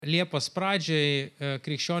Liepos pradžiai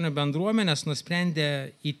krikščionių bendruomenės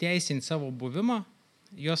nusprendė įteisinti savo buvimą,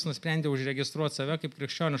 jos nusprendė užregistruoti save kaip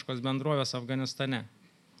krikščioniškos bendrovės Afganistane,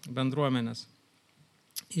 bendruomenės.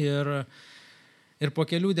 Ir po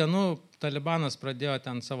kelių dienų Talibanas pradėjo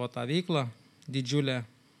ten savo tą veiklą didžiulę.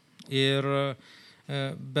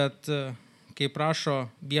 Bet kaip prašo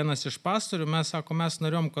vienas iš pastorių, mes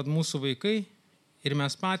norėjom, kad mūsų vaikai ir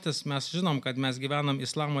mes patys, mes žinom, kad mes gyvenam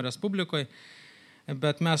Islamo Respublikoje,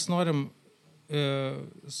 bet mes norim,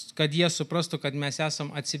 kad jie suprastų, kad mes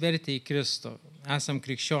esam atsivertę į Kristų, esam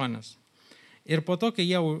krikščionys. Ir po to, kai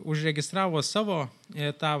jie užregistravo savo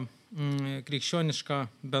tą krikščionišką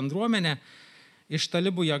bendruomenę, iš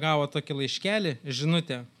talibų jie gavo tokį laiškelį,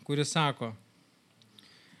 žinutę, kuris sako: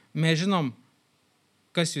 mes žinom,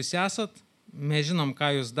 kas jūs esat, mes žinom,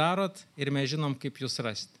 ką jūs darot ir mes žinom, kaip jūs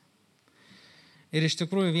rasti. Ir iš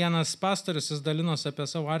tikrųjų vienas pastorius, jis dalinosi apie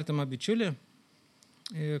savo artimą bičiulį,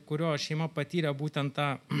 kurio šeima patyrė būtent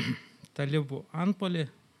tą talibų antpuolį.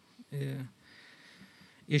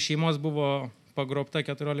 Iš šeimos buvo pagrobta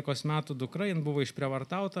 14 metų dukra, jin buvo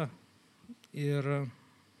išprievartauta ir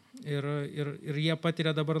jie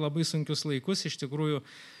patiria dabar labai sunkius laikus. Iš tikrųjų,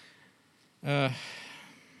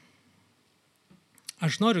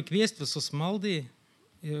 aš noriu kviesti visus maldai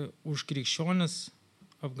už krikščionis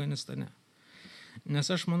Afganistane.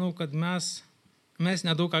 Nes aš manau, kad mes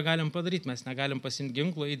nedaug ką galim padaryti, mes negalim pasimti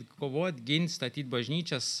ginklų, eiti kovoti, ginti, statyti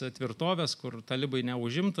bažnyčias, tvirtovės, kur talibai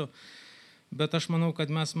neužimtų, bet aš manau,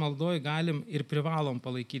 kad mes maldoj galim ir privalom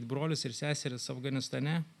palaikyti brolius ir seseris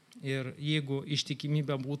Afganistane, ir jeigu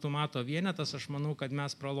ištikimybė būtų mato vienetas, aš manau, kad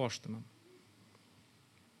mes praloštumėm.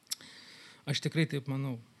 Aš tikrai taip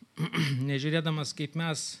manau. Nežiūrėdamas, kaip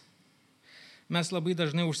mes labai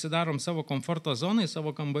dažnai užsidarom savo komforto zonai,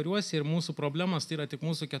 savo kambariuose, ir mūsų problemas tai yra tik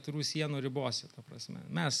mūsų 4 sienų ribose. Ta prasme.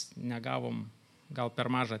 Mes negavom, gal per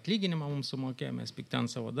mažą atlyginimą mums sumokėjo, mes pikti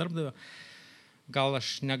ant savo darbdavio, gal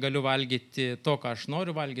aš negaliu valgyti to, ką aš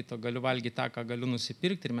noriu valgyti, o galiu valgyti tą, ką galiu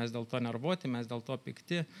nusipirkti, ir mes dėl to nervuoti, mes dėl to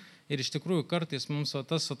pikti. Ir iš tikrųjų kartais mums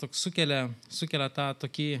tas toks sukelia tą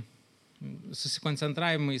tokį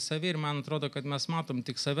susikoncentravimą į savį, ir man atrodo, kad mes matom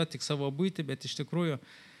tik save, tik savo buitį, bet iš tikrųjų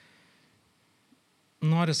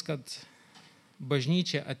noris, kad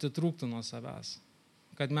bažnyčia atitrūktų nuo savęs,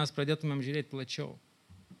 kad mes pradėtumėm žiūrėti plačiau.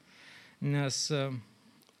 Nes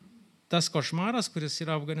tas košmaras, kuris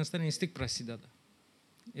yra Afganistane, jis tik prasideda.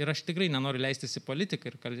 Ir aš tikrai nenoriu leistis į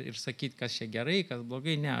politiką ir sakyti, kas čia gerai, kas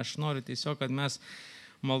blogai. Ne, aš noriu tiesiog, kad mes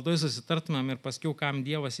maldoj susitartumėm ir paskiau, kam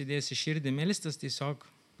Dievas įdės į širdį melstis, tiesiog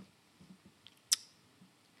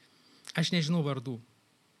aš nežinau vardų.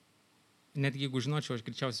 Netgi jeigu žinočiau, aš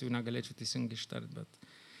greičiausiai jų negalėčiau teisingai ištarti, bet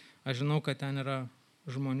aš žinau, kad ten yra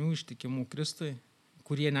žmonių ištikimų Kristui,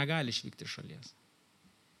 kurie negali išvykti iš šalies,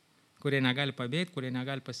 kurie negali pabėgti, kurie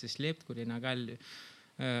negali pasislėpti,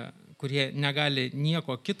 kurie negali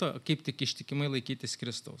nieko kito, kaip tik ištikimai laikytis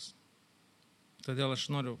Kristaus. Todėl aš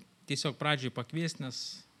noriu tiesiog pradžiai pakviesti,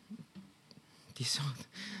 nes tiesiog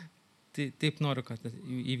taip noriu, kad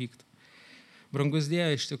įvyktų. Brangus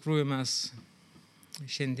Dieve, iš tikrųjų mes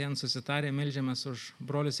šiandien susitarę meldžiamės už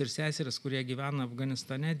brolius ir seseris, kurie gyvena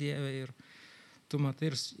Afganistane, Dieve, ir tu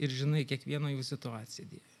matai ir žinai kiekvieno jų situaciją,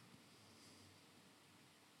 Dieve.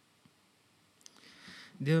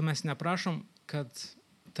 Dieve, mes neprašom, kad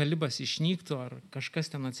talibas išnyktų ar kažkas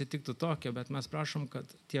ten atsitiktų tokio, bet mes prašom, kad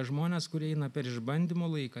tie žmonės, kurie eina per išbandymo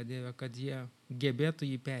laiką, Dieve, kad jie gebėtų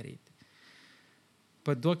jį pereiti.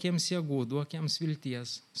 Paduok jiems jėgų, duok jiems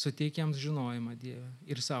vilties, suteik jiems žinojimą, Dieve,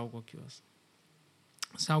 ir saugok juos.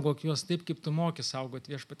 Saugok juos taip, kaip tu moki saugot,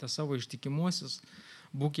 Viešpatie, savo ištikimuosius,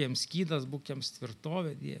 būk jiems skydas, būk jiems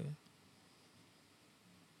tvirtovė, Dieve.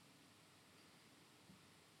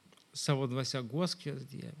 Savo dvasia guosk juos,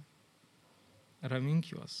 Dieve, ramink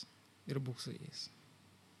juos ir būk su jais.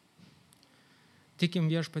 Tikim,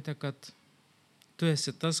 Viešpatie, kad tu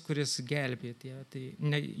esi tas, kuris gelbėja, Dieve. Tai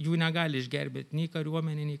jų negali išgelbėti nei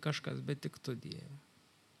kariuomenė, nei kažkas, bet tik tu, Dieve.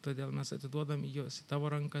 Todėl mes atiduodam juos į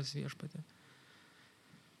tavo rankas, Viešpatie.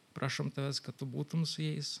 Prašom tavęs, kad tu būtum su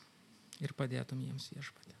jais ir padėtum jiems,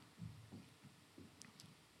 Viešpatie.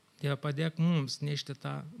 Dieve, padėk mums nešti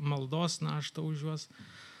tą maldos naštą už juos,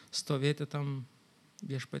 stovėti tam,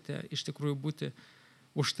 Viešpatie, iš tikrųjų būti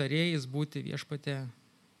užtarėjais, būti, Viešpatie,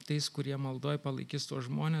 tais, kurie maldoj palaikys tuos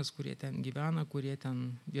žmonės, kurie ten gyvena, kurie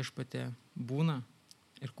ten, Viešpatie, būna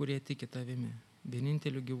ir kurie tiki tavimi.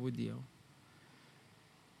 Vieninteliu gyvų Dievu.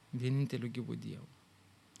 Vieninteliu gyvų Dievu.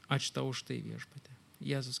 Ačiū tau už tai, Viešpatie.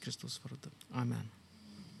 Jėzus Kristus vardu. Amen.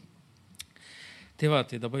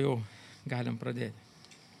 Tai dabar jau galim pradėti.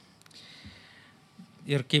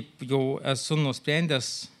 Ir kaip jau esu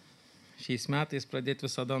nusprendęs šiais metais pradėti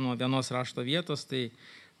visada nuo vienos rašto vietos, tai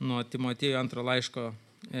nuo Timotiejų 2 laiško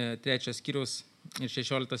 3 skyriaus ir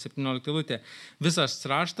 16-17 eilutė. Visas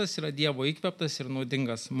raštas yra Dievo įkvėptas ir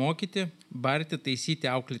naudingas mokyti, barti, taisyti,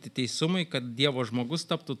 auklėti teisumui, kad Dievo žmogus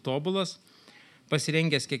taptų tobulas,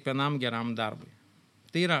 pasirengęs kiekvienam geram darbui.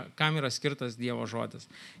 Tai yra, kam yra skirtas Dievo žodis.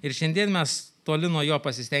 Ir šiandien mes toli nuo jo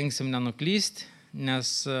pasistengsim nenuklysti,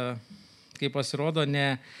 nes, kaip pasirodo,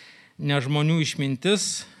 ne žmonių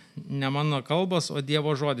išmintis, ne mano kalbos, o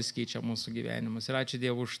Dievo žodis keičia mūsų gyvenimus. Ir ačiū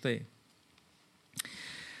Dievui už tai.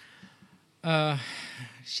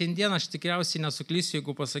 Šiandien aš tikriausiai nesuklysiu,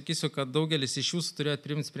 jeigu pasakysiu, kad daugelis iš jūsų turėjot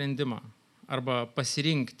priimti sprendimą arba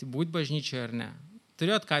pasirinkti, būti bažnyčioje ar ne.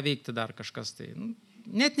 Turėjot ką veikti dar kažkas tai.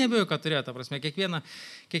 Net nebejoju, kad turėjot, ta prasme,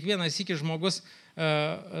 kiekvieną sykį žmogus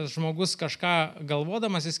kažką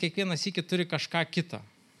galvodamas, jis kiekvieną sykį turi kažką kitą.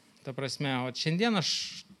 Ta prasme, o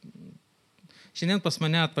šiandien pas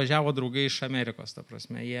mane atvažiavo draugai iš Amerikos, ta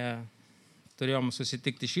prasme, jie turėjom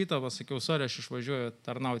susitikti šitą, pasakiau, sorry, aš išvažiuoju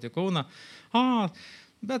tarnauti Kauną.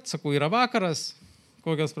 Bet, sakau, yra vakaras,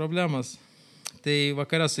 kokios problemas. Tai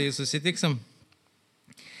vakarą su jais susitiksim.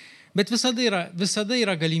 Bet visada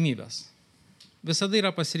yra galimybės. Visada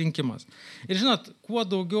yra pasirinkimas. Ir žinot, kuo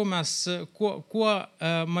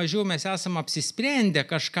mažiau mes esame apsisprendę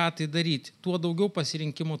kažką tai daryti, tuo daugiau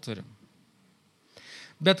pasirinkimų turim.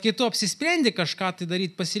 Bet kai tu apsisprendi kažką tai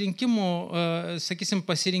daryti,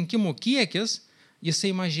 pasirinkimų kiekis,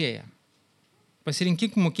 jisai mažėja.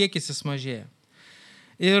 Pasirinkimų kiekis jis mažėja.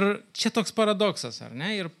 Ir čia toks paradoksas, ar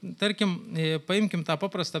ne? Ir tarkim, paimkim tą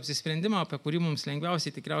paprastą apsisprendimą, apie kurį mums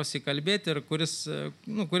lengviausiai tikriausiai kalbėti ir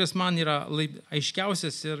kuris man yra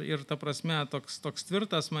aiškiausias ir ta prasme toks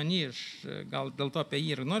tvirtas manį, gal dėl to apie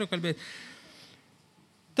jį ir noriu kalbėti.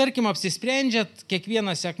 Tarkim, apsisprendžiat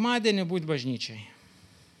kiekvieną sekmadienį būti bažnyčiai.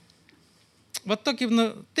 Va tokį,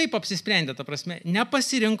 taip apsisprendė, ta prasme,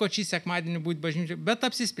 nepasirinko šį sekmadienį būti bažnyčiai, bet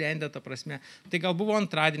apsisprendė, ta prasme. Tai gal buvo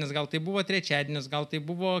antradienis, gal tai buvo trečiadienis, gal tai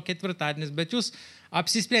buvo ketvirtadienis, bet jūs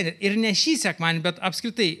apsisprendėte. Ir ne šį sekmadienį, bet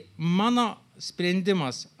apskritai mano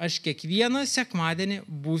sprendimas, aš kiekvieną sekmadienį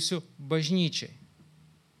būsiu bažnyčiai.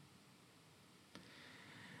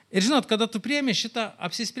 Ir žinot, kada tu priemi šitą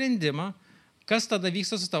apsisprendimą, kas tada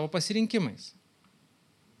vyksta su tavo pasirinkimais?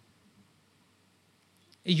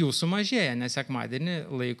 Jų sumažėja, nes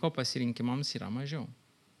sekmadienį laiko pasirinkimams yra mažiau.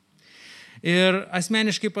 Ir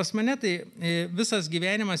asmeniškai pas mane tai visas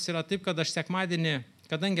gyvenimas yra taip, kad aš sekmadienį,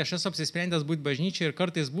 kadangi aš esu apsisprendęs būti bažnyčiai ir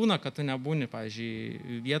kartais būna, kad tu nebūni,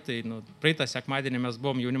 pavyzdžiui, vietai, praeitą sekmadienį mes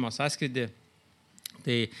buvom jaunimo sąskrydį,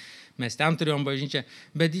 tai mes ten turėjom bažnyčią,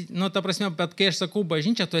 bet, ta prasme, bet kai aš sakau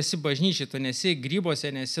bažnyčia, tu esi bažnyčiai, tu nesi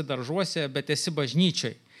grybose, nesi daržuose, bet esi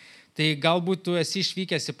bažnyčiai. Tai galbūt tu esi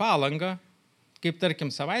išvykęs į Palangą, kaip tarkim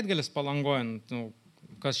savaitgalis Palangojant,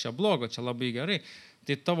 kas čia blogo, čia labai gerai,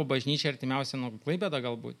 tai tavo bažnyčia artimiausia Klaipėda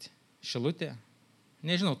galbūt, Šilutė.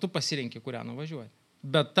 Nežinau, tu pasirenki, kurią nuvažiuoti.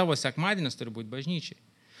 Bet tavo sekmadienis turi būti bažnyčiai.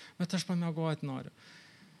 Bet aš pamiegoti noriu.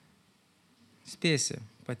 Spėsi,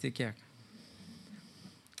 patikėk.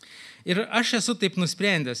 Ir aš esu taip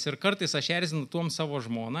nusprendęs ir kartais aš erzinu tuom savo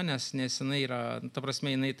žmoną, nes jinai yra, ta prasme,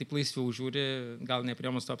 jinai taip laisviau žiūri, gal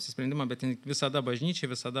nepriėmus to apsisprendimą, bet visada bažnyčiai,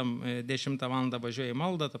 visada 10 valandą važiuoja į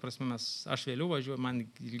maldą, ta prasme, aš vėliau važiuoju, man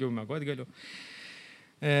ilgiau miegoti galiu.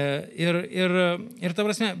 Ir ta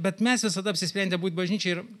prasme, bet mes visada apsisprendę būti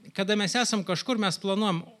bažnyčiai ir kada mes esam kažkur, mes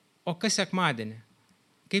planuojam, o kas sekmadienį?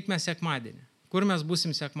 Kaip mes sekmadienį? Kur mes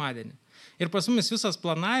būsim sekmadienį? Ir pas mumis visas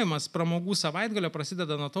planavimas pramogų savaitgalio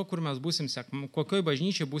prasideda nuo to, kur mes būsim kokioj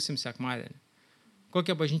bažnyčiai būsim sekmadienį.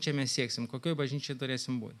 Kokią bažnyčią mes sieksim, kokioj bažnyčiai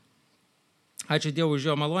turėsim būti. Ačiū Dievui už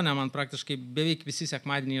jo malonę, man praktiškai beveik visi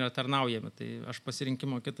sekmadieniai yra tarnaujami, tai aš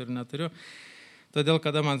pasirinkimo kitur neturiu. Todėl,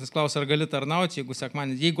 kada man klausia, ar gali tarnauti,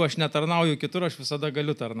 jeigu aš netarnauju kitur, aš visada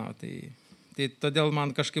galiu tarnauti. Tai todėl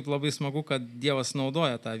man kažkaip labai smagu, kad Dievas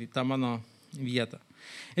naudoja tą mano vietą.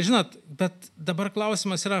 Ir žinot, bet dabar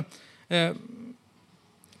klausimas yra,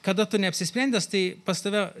 kada tu neapsisprendęs, tai pas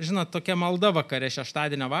tave, žinot, tokia malda vakare,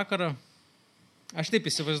 šeštadienio vakarą. Aš taip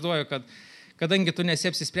įsivaizduoju, kad kadangi tu nesi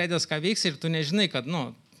apsisprendęs, ką veiksi ir tu nežinai, kad,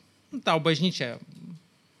 tau bažnyčia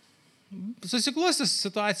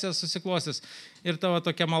situacija susiklostys ir tavo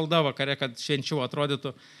tokia malda vakare, kad švenčiau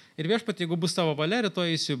atrodytų. Ir viešpatie, jeigu bus tavo valia,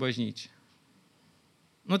 rytoj eisiu į bažnyčią.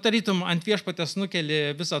 Tarytum, ant viešpatės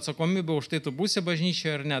nukeli visą atsakomybę už tai, tu būsi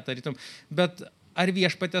bažnyčioje ar ne, tarytum, bet ar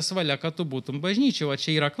viešpatės valia, kad tu būtum bažnyčiai? O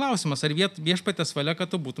čia yra klausimas, ar viešpatės valia,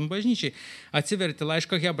 kad tu būtum bažnyčiai? Atsiverti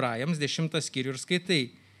laišką Hebrajams 10 skyrių ir skaitai.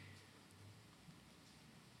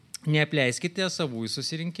 Neapleiskite savųjų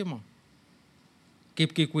susirinkimo,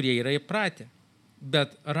 kaip kai kurie yra įpratę.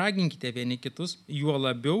 Bet raginkite vieni kitus, juo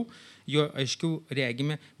labiau, juo aiškiau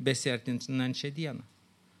regime besiartinančią dieną.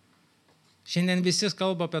 Šiandien visi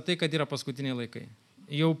kalba apie tai, kad yra paskutiniai laikai.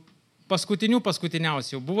 Jau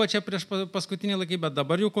paskutiniausi. Jau buvo čia prieš paskutinį laikai, bet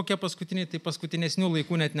dabar jau kokie paskutiniai, tai paskutinesnių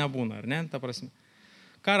laikų net nebūna, ar ne? Ta prasme.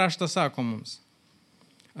 Ką raštas sako mums?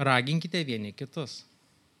 Raginkite vieni kitus.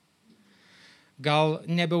 Gal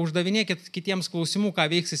nebeuždavinėkit kitiems klausimų, ką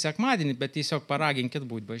veiksi sekmadienį, bet tiesiog paraginkit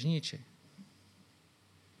būti bažnyčiai.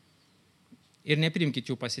 Ir neprimkit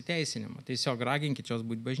jų pasiteisinimą, tiesiog raginkit jos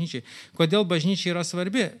būti bažnyčiai. Kodėl bažnyčiai yra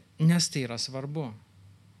svarbi? Nes tai yra svarbu.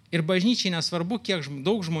 Ir bažnyčiai nesvarbu, kiek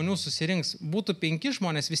daug žmonių susirinks. Būtų 5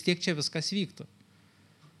 žmonės, vis tiek čia viskas vyktų.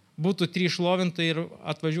 Būtų 3 šlovintojai ir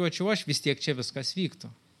atvažiuočiau aš, vis tiek čia viskas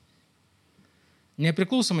vyktų.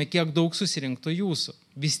 Nepriklausomai, kiek daug susirinktų jūsų,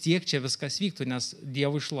 vis tiek čia viskas vyktų, nes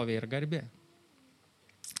Dievui šlovė ir garbė.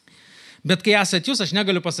 Bet kai esat jūs, aš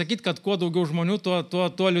negaliu pasakyti, kad kuo daugiau žmonių,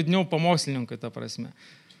 tuo liūdniau pamokslininkai, ta prasme.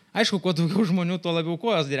 Aišku, kuo daugiau žmonių, tuo labiau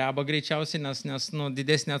kojos dreba greičiausiai, nes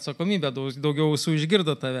didesnė atsakomybė, daugiau visų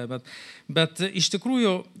išgirdo tave. Bet iš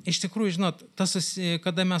tikrųjų, žinot,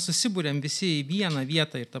 kada mes susibūrėm visi į vieną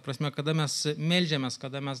vietą ir ta prasme, kada mes meldžiamės,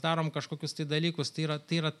 kada mes darom kažkokius tai dalykus, tai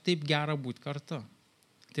yra taip gera būti kartu.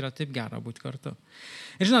 Tai yra taip gera būti kartu.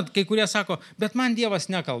 Ir žinot, kai kurie sako, bet man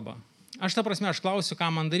Dievas nekalba. Aš klausiu,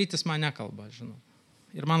 ką man daryti, jis man nekalba, žinot.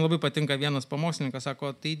 Ir man labai patinka vienas pamokslininkas, sako,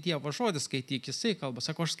 tai Dievo žodis skaityk, jisai kalba.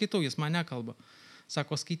 Sako, aš skaitau, jis man nekalba.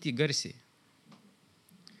 Sako, skaityk garsiai.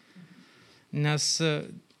 Nes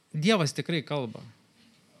Dievas tikrai kalba.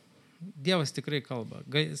 Dievas tikrai kalba.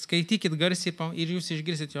 Skaitykit garsiai ir jūs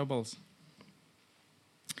išgirsit jo balsą.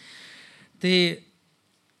 Tai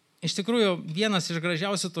iš tikrųjų vienas iš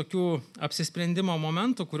gražiausių tokių apsisprendimo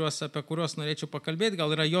momentų, apie kuriuos norėčiau pakalbėti,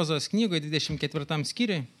 gal yra Jozos knygoje 24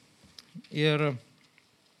 skyriui. Ir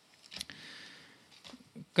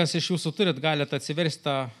kas iš jūsų turit, galite atsiversti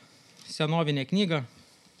tą senovinę knygą.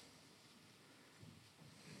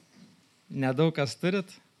 Nedaug kas turit.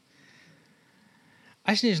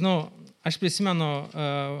 Aš nežinau, aš prisimenu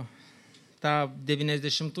tą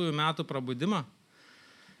 90-ųjų metų prabudimą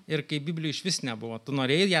ir kai Biblijų iš vis nebuvo. Tu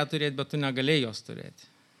norėjai ją turėti, bet tu negalėjai jos turėti.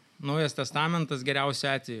 Naujas testamentas geriausiu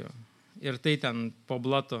atveju. Ir tai ten po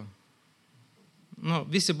blatu.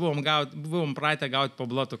 Visi buvom pratę gauti po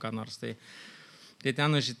blatu ką nors. Tai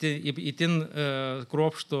ten už itin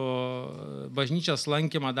kruopštų bažnyčios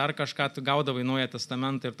lankymą, dar kažką tu gaudavai Naują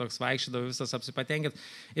testamentą ir toks vaikščiodavai visas apsipatenkit.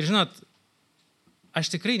 Ir žinot,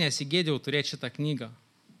 aš tikrai nesigėdėjau turėti šitą knygą.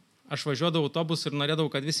 Aš važiuodavau autobusu ir norėdavau,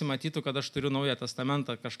 kad visi matytų, kad aš turiu Naują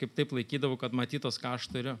testamentą. Kažkaip taip laikydavau, kad matytos, ką aš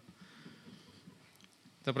turiu.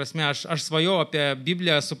 Ta prasme, aš svajau apie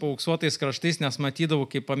Bibliją su paauksuotais kraštais, nes matydavau,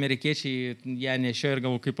 kaip amerikiečiai ją nešioja ir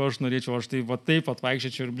galvoju, kaip aš norėčiau, aš tai taip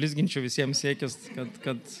atvaikščiočiau ir blizginčiau visiems siekis,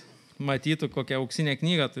 kad matytų, kokią auksinę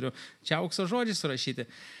knygą turiu. Čia aukso žodžiai surašyti.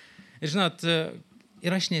 Ir žinot,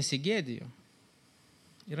 ir aš nesigėdiju.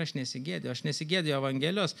 Aš nesigėdiju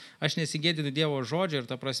Evangelijos, aš nesigėdiju Dievo žodžio ir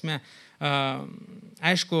ta prasme,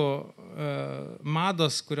 aišku,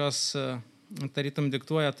 mados, kurios tarytum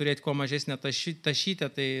diktuoja turėti kuo mažesnę tašytę,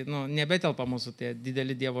 tai nebetelpa mūsų tie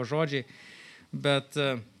dideli Dievo žodžiai, bet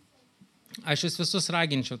aš jūs visus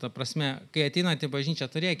raginčiau, ta prasme, kai ateinate į bažnyčią,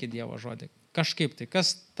 turėkite Dievo žodį. Kažkaip tai,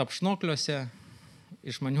 kas tapšnokliuose,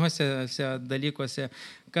 išmaniuose dalykuose,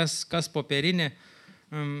 kas popierinė,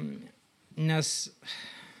 nes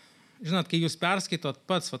žinot, kai jūs perskaitot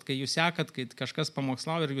pats, kai jūs sekat, kai kažkas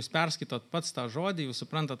pamokslauja ir jūs perskaitot pats tą žodį, jūs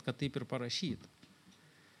suprantat, kad taip ir parašyt.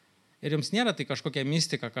 Ir jums nėra tai kažkokia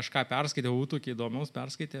mistika, kažką perskaitė, tokie įdomiaus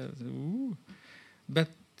perskaitė. Bet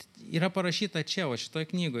yra parašyta čia, o šitoje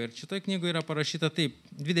knygoje. Ir šitoje knygoje yra parašyta taip,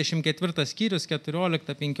 24 skyrius,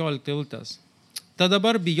 14-15 eilutės. Tad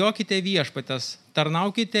dabar bijokite viešpatės,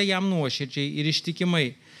 tarnaukite jam nuoširdžiai ir ištikimai.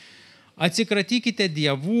 Atsikratykite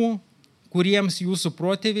dievų, kuriems jūsų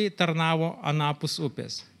protėviai tarnavo anapus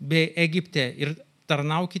upės, bei Egipte, ir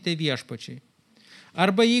tarnaukite viešpačiai.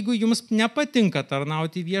 Arba jeigu jums nepatinka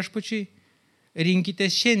tarnauti viešpačiai, rinkite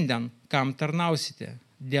šiandien, kam tarnausite.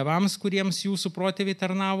 Dievams, kuriems jūsų protėviai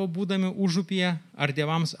tarnavo būdami užupyje, ar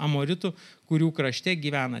dievams amoritų, kurių krašte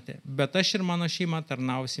gyvenate. Bet aš ir mano šeima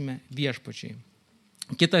tarnausime viešpačiai.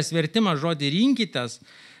 Kitas vertimas žodį rinkitės,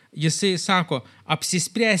 jisai sako,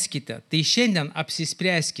 apsispręskite. Tai šiandien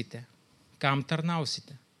apsispręskite, kam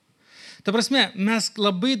tarnausite. Ta prasme, mes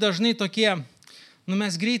labai dažnai tokie,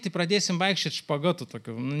 mes greitai pradėsim vaikščioti špagatų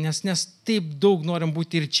tokių, nes taip daug norim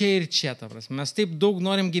būti ir čia, ta prasme. Mes taip daug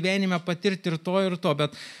norim gyvenime patirti ir to,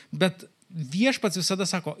 bet viešpats visada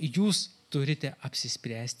sako, jūs turite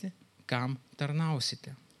apsispręsti, kam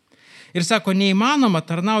tarnausite. Ir sako, neįmanoma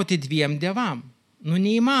tarnauti dviem dievam,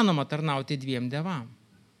 Neįmanoma tarnauti dviem dievam.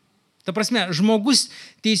 Ta prasme, žmogus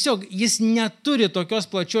tiesiog, jis neturi tokios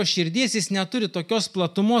plačios širdies, jis neturi tokios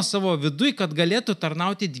platumos savo viduj, kad galėtų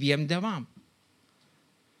tarnauti dviem dievam.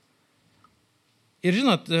 Ir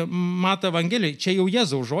žinot, Mato Evangelijai, čia jau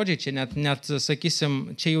Jėzaus žodžiai, čia net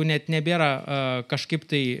sakysim, čia jau net nebėra kažkaip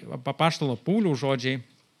tai apaštalo Pauliaus žodžiai,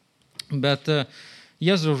 bet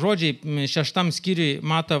Jėzaus žodžiai 6 skyriui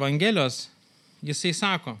Mato Evangelijos, jisai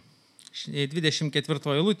sako,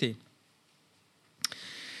 24 eilutėj,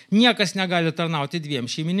 niekas negali tarnauti dviem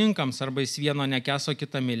šeimininkams, arba jis vieno nekęs, o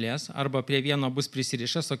kitą mylės, arba prie vieno bus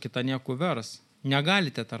prisirišęs, o kitą nieku vers.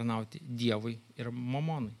 Negalite tarnauti Dievui ir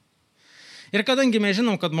mamonai. Ir kadangi mes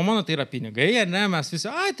žinom, kad mamona tai yra pinigai, ne, mes visi,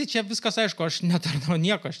 tai čia viskas aišku, aš netarnau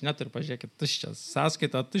nieko, aš neturiu, pažiūrėkit, tuščia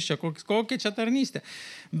sąskaita, tuščia, kokia čia tarnystė.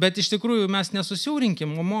 Bet iš tikrųjų mes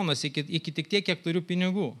nesusiaurinkim mamonos iki tik tiek, kiek turiu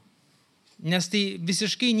pinigų. Nes tai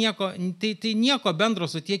visiškai nieko, tai nieko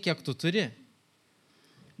bendro su tiek, kiek tu turi.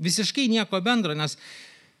 Visiškai nieko bendro, nes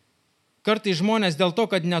kartais žmonės dėl to,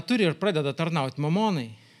 kad neturi ir pradeda tarnauti mamonai.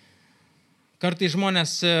 Kartais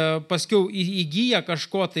žmonės paskiau įgyja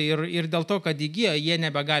kažko tai ir dėl to, kad įgyja, jie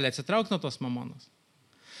nebegali atsitraukti nuo tos mamonos.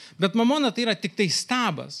 Bet mamona tai yra tik tai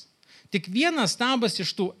stabas. Tik vienas stabas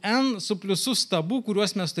iš tų N su pliusu stabų,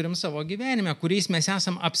 kuriuos mes turim savo gyvenime, kuriais mes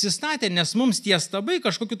esam apsistatę, nes mums tie stabai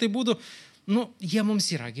kažkokiu tai būdu, jie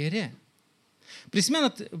mums yra geri.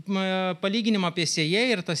 Prisimenat palyginimą apie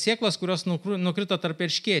sėjėją ir tas sėklas, kurios nukrito tarp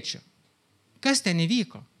erškėčių. Kas ten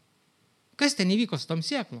įvyko? Kas ten įvyko su tom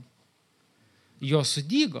sėklom? Jos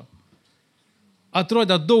sudygo.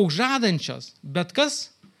 Atrodė daug žadančios, bet kas?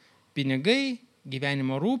 Pinigai,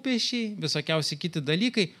 gyvenimo rūpesčiai, visokiausi kiti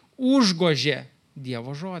dalykai užgožė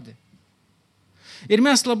Dievo žodį. Ir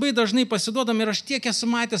mes labai dažnai pasiduodam, ir aš tiek esu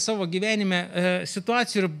matęs savo gyvenime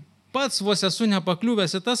situacijų ir pats vos esu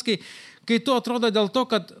nepakliuvęs į tas, kai tu atrodo dėl to,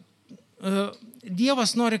 kad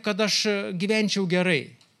Dievas nori, kad aš gyvenčiau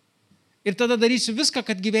gerai. Ir tada darysiu viską,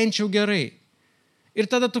 kad gyvenčiau gerai. Ir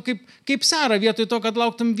tada tu kaip Sara, vietoj to, kad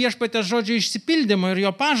lauktum viešpatės žodžio išsipildymo ir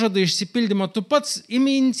jo pažado išsipildymo, tu pats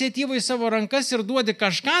imi iniciatyvą į savo rankas ir duodi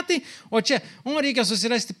kažką tai, o čia, reikia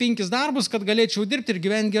susirasti 5 darbus, kad galėčiau dirbti ir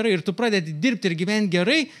gyventi gerai. Ir tu pradedi dirbti ir gyventi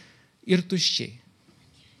gerai ir tuščiai.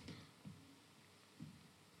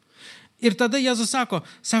 Ir tada Jėzus sako,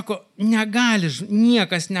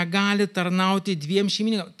 niekas negali tarnauti dviem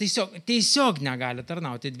šeimininkams. Tiesiog negali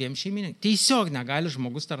tarnauti dviem šeimininkams. Tiesiog negali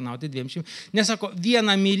žmogus tarnauti dviem šeimininkams. Nes sako,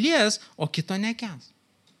 vieną mylės, o kito nekęs.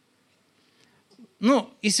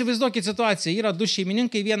 Įsivaizduokit situaciją, yra 2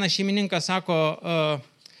 šeimininkai, vienas šeimininkas sako,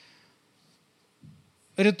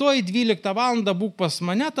 rytoj 12 valandą būk pas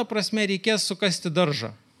mane, ta prasme reikės sukasti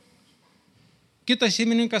daržą. Kitas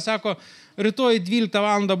šeimininkas sako, rytoj 12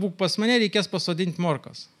 valandą būk pas mane, reikės pasodinti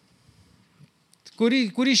morkas.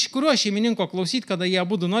 Kurio šeimininko klausyti, kada jie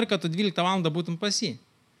abudu nori, kad tu 12 valandą būtum pas jį?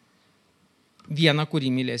 Vieną, kurį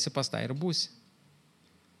mylėsi, pas tą ir būsi.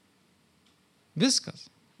 Viskas.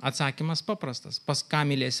 Atsakymas paprastas. Pas ką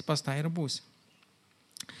mylėsi, pas tą ir būsi.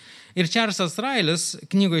 Ir Čarlzas Railis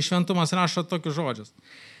knygoje Šventumas rašo tokius žodžius.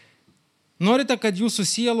 Norite, kad jūsų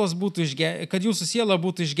siela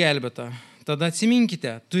būtų išgelbėta. Tada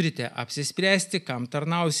atsiminkite, turite apsispręsti, kam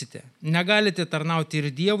tarnausite. Negalite tarnauti ir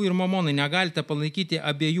Dievui, ir mamonai, negalite palaikyti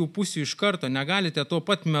abiejų pusių iš karto, negalite tuo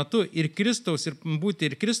pat metu būti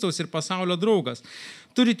ir Kristaus, ir pasaulio draugas.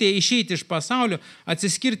 Turite išeiti iš pasaulio,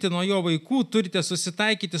 atsiskirti nuo jo vaikų, turite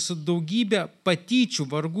susitaikyti su daugybė patyčių,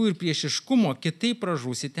 vargų ir priešiškumo, kitaip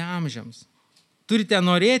pražūsite amžiams. Turite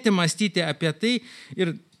norėti mąstyti apie tai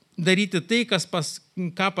ir daryti tai,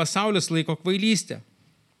 ką pasaulis laiko kvailystė.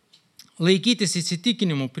 Laikytis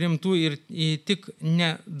įsitikinimų priimtų ir tik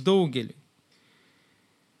nedaugelį.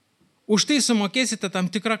 Už tai sumokėsite tam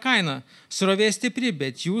tikrą kainą. Srovė stipri,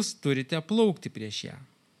 bet jūs turite plaukti prieš ją.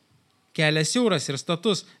 Kelias siauras ir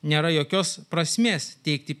status, nėra jokios prasmės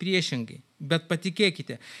teikti priešingai. Bet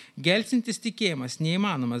patikėkite, gelbstintis tikėjimas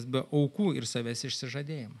neįmanomas be aukų ir savęs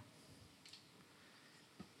išsižadėjimo.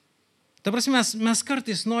 Ta prasme, mes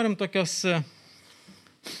kartais norim tokios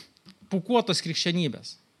pūkuotos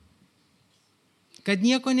krikščionybės. Kad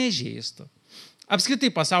nieko nežeistų.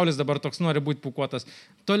 Apskritai pasaulis dabar toks nori būti pūkuotas.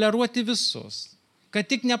 Toleruoti visus. Kad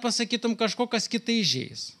tik nepasakytum kažko, kas kitai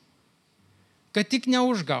žeis. Kad tik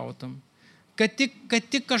neužgautum. Kad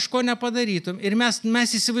tik kažko nepadarytum. Ir mes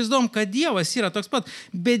įsivaizduom, kad Dievas yra toks pat.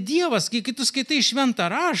 Bet Dievas, kai tu skaitai šventą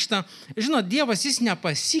raštą, žinot, Dievas jis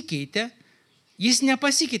nepasikeitė.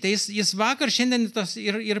 Jis vakar, šiandien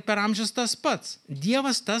ir per amžius tas pats.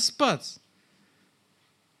 Dievas tas pats.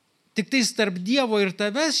 Tik tais tarp Dievo ir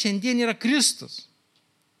tavęs šiandien yra Kristus.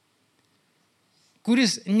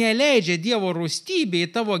 kuris neleidžia Dievo rūstybė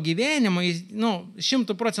į tavo gyvenimą,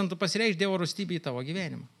 100% pasireikš Dievo rūstybė į tavo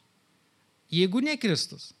gyvenimą. Jeigu ne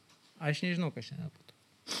Kristus, aš nežinau, kas šiandien būtų.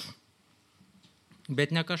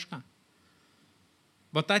 Bet ne kažką.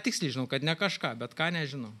 Va tą tiksliai žinau, kad ne kažką, bet ką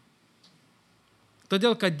nežinau.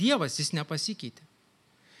 Todėl, kad Dievas jis nepasikeitė.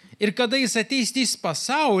 Ir kada jis ateis teis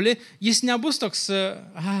pasaulį, jis nebus toks,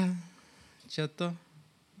 čia to.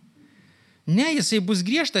 Ne, jisai bus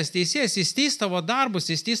griežtas teisėjas, jis teis tavo darbus,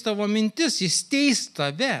 jis teis tavo mintis, jis teis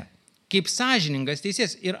tave kaip sąžiningas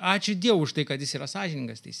teisėjas. Ir ačiū Dievui už tai, kad jis yra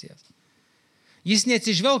sąžiningas teisėjas. Jis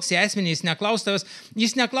neatsižvelgs į asmenį,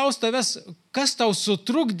 jis neklaus tavęs, kas tau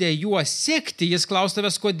sutrukdė juo sekti, jis klaus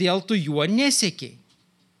tavęs, kodėl tu juo nesekiai.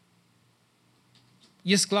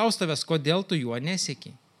 Jis klaus tavęs, kodėl tu juo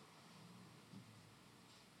nesekiai.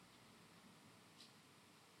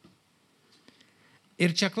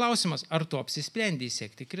 Ir čia klausimas, ar tu apsisprendei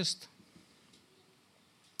sekti Kristų?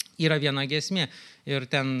 Yra viena giesmė ir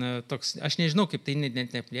ten toks, aš nežinau, kaip tai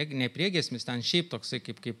net nepriegiesmis, ten šiaip toksai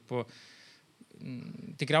kaip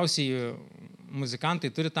tikriausiai muzikantai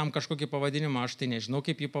turi tam kažkokį pavadinimą, aš tai nežinau,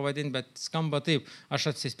 kaip jį pavadinti, bet skamba taip, aš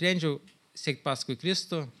apsisprendžiau sekti paskui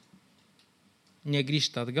Kristų,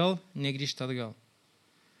 negrįžti atgal.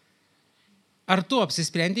 Ar tu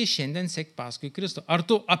apsisprendai šiandien sekti paskui Kristų? Ar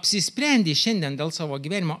tu apsisprendai šiandien dėl savo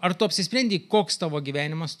gyvenimo? Ar tu apsisprendai, koks tavo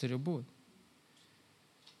gyvenimas turi būti?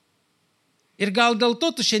 Ir gal dėl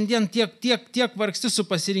to tu šiandien tiek vargsti su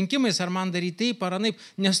pasirinkimais, ar man daryti taip, ar anaip,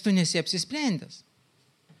 nes tu nesi apsisprendęs.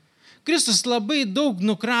 Kristus labai daug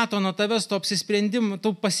nukrato nuo tavęs to apsisprendimų,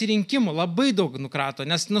 tų pasirinkimų, labai daug nukrato,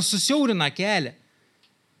 nes susiaurina kelią.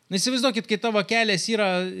 Įsivaizduokit, kai tavo kelias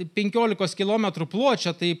yra 15 km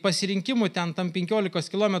pločio, tai pasirinkimų ten tam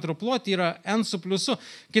 15 km plotį yra N su pliusu.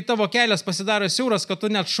 Kai tavo kelias pasidaro siauras, kad tu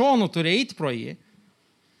net šonų turi eiti pro jį,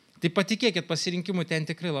 tai patikėkit, pasirinkimų ten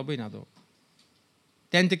tikrai labai nedaug.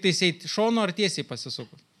 Ten tik tai eiti šonu ar tiesiai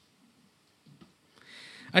pasisukus.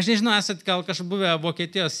 Aš nežinau, esat gal kažkaip buvę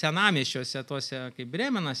Vokietijos senamiesčiuose, tuose kaip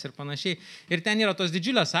Bremenas ir panašiai. Ir ten yra tos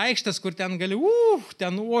didžiulės aikštės, kur ten gali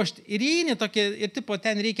ten ošti. Ir įeini tokie, ir tipo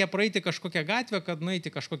ten reikia praeiti kažkokią gatvę, kad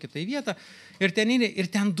nueiti kažkokią tai vietą. Ir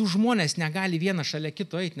ten du žmonės negali vieną šalia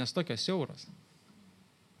kito eiti, nes tokios siauros.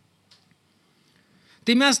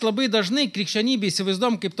 Tai mes labai dažnai krikščionybę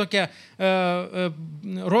įsivaizduom kaip tokią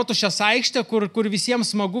rotušės aikštę, kur visiems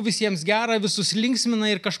smagu, visiems gera, visus linksmina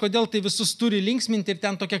ir kažkodėl tai visus turi linksminti ir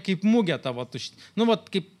ten tokia kaip mugė tavo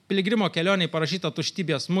kaip piligrimo kelionėje parašyta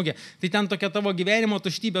tuštybės mugė. Tai ten tokia tavo gyvenimo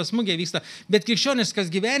tuštybės mugė vyksta. Bet krikščioniškas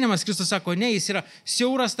gyvenimas, Kristus sako, ne, jis yra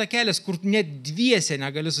siauras takelis, kur net dviese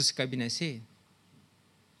negali susikabinęs eiti.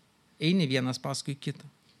 Eini vienas paskui kitą.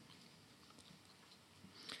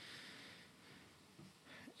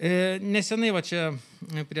 Nesenai čia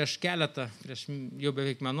prieš jau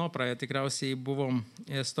beveik mėnuo praėjo, tikriausiai buvom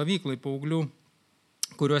stovyklai paauglių,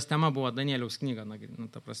 kurios tema buvo Danieliaus knyga.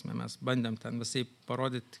 Ta prasme, mes bandėm ten visai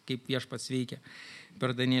parodyti, kaip Viešpats veikia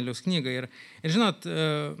per Danieliaus knygą. Ir žinot,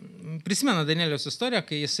 prisimena Danieliaus istoriją,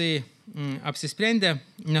 kai jisai apsisprendė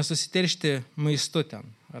nesusiteršti maistu ten.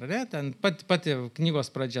 Ar ne? Ten pati knygos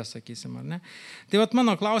pradžia, sakysim, ar ne? Tai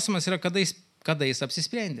mano klausimas yra, kada jis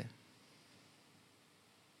apsisprendė?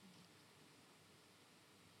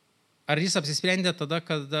 Ar jis apsisprendė tada,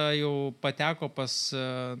 kada jau pateko pas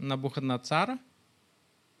Nabuchadnecarą?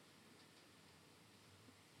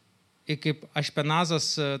 Ir kaip Ašpenazas,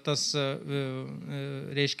 tas,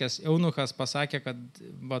 reiškias, eunuchas pasakė, kad,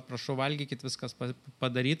 prašau, valgykit, viskas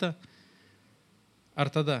padaryta.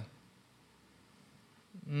 Ar tada?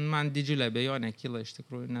 Man didžiulė abejonė kyla iš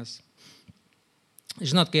tikrųjų, nes,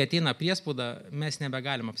 žinot, kai ateina priespauda, mes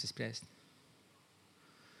nebegalim apsispręsti.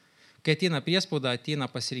 Kai ateina priespauda, ateina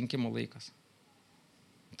pasirinkimo laikas.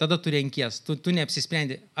 Tada tu renkies, tu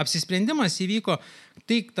neapsisprendi. Apsisprendimas įvyko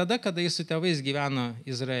tada, kada jis su tėvais gyveno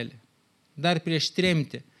Izraelį. Dar prieš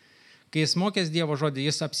tremtį. Kai jis mokės Dievo žodį,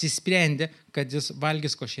 jis apsisprendė, kad jis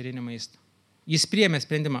valgys košerinį maistą. Jis priėmė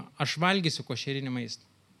sprendimą, aš valgysiu košerinį maistą.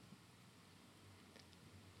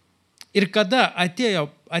 Ir kada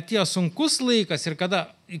atėjo sunkus laikas ir kada,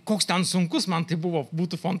 koks ten sunkus, man tai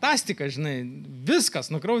būtų fantastika, žinai, viskas,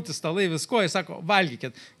 nukrauti stalai, visko, jis sako,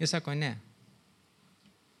 valgykit. Jis sako, ne.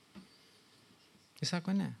 Jis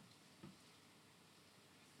sako, ne.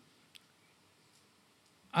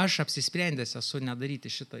 Aš apsisprendęs esu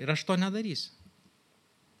nedaryti šitą ir aš to nedarysiu.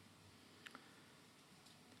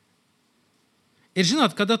 Ir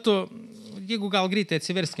žinot, kada tu, jeigu gal greitai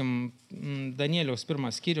atsiverskim Danieliaus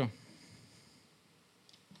 1 skyrių,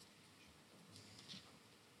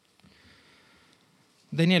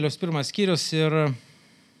 Danieliaus 1 skyrius ir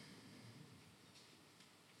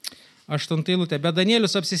 8 eilutė. Bet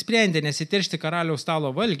Danielius apsisprendė nesiteršti karaliaus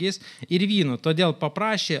stalo valgiais ir vynu, todėl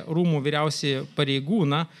paprašė rūmų vyriausiąjį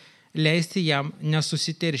pareigūną leisti jam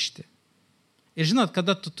nesusiteršti. Ir žinot,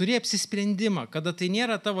 kada tu turi apsisprendimą, kada tai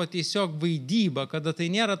nėra tavo tiesiog vaidyba, kada tai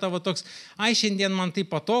nėra tavo toks, šiandien man tai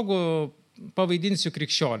patogu, pavaidinsiu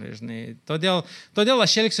krikščionį, žinai. Todėl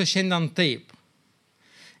aš elgsiu šiandien taip.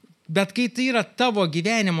 Bet kai tai yra tavo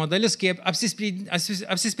gyvenimo dalis, kai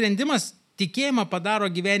apsisprendimas tikėjimą padaro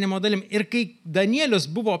gyvenimo dalim. Ir kai Danielius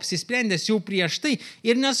buvo apsisprendęs jau prieš tai,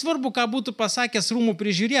 ir nesvarbu, ką būtų pasakęs rūmų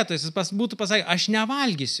prižiūrėtojas, jis būtų pasakęs, aš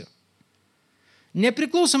nevalgysiu.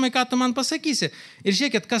 Nepriklausomai, ką tu man pasakysi. Ir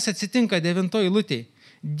žiūrėkit, kas atsitinka 9 eilutėje.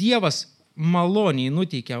 Dievas maloniai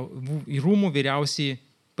nuteikia į rūmų vyriausiąjį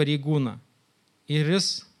pareigūną. Ir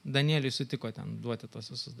jis Danieliui sutiko ten duoti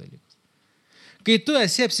tos visus dalykus. Kai tu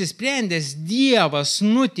esi apsisprendęs, Dievas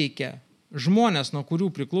nuteikia žmonės, nuo kurių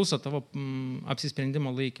priklauso tavo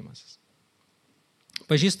apsisprendimo laikymasis.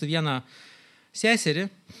 Pažįstu vieną seserį,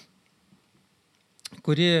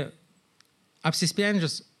 kuri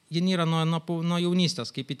apsisprendžius, ji yra nuo jaunystės,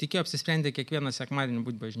 kaip įtikėjo, apsisprendė kiekvieną sekmadienį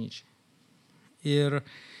būti bažnyčiai. Ir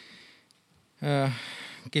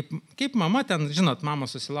kaip mama ten, žinot, mama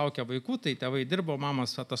susilaukia vaikų, tai tėvai dirbo,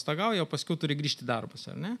 mamos atostogauja, o paskui turi grįžti darbus,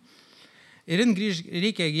 ar ne? Ir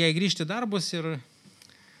reikia jai grįžti darbus ir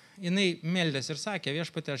jinai meldės ir sakė,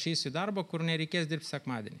 viešpatie, aš eisiu į darbą, kur nereikės dirbti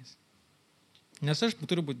sekmadieniais. Nes aš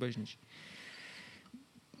turiu būti bažnyčiai.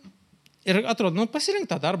 Ir atrodo,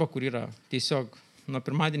 pasirink tą darbą, kur yra tiesiog nuo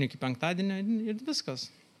pirmadienio iki penktadienio ir viskas.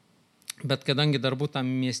 Bet kadangi darbų tam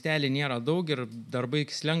miestelį nėra daug ir darbai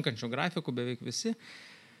slenkančių grafikų beveik visi,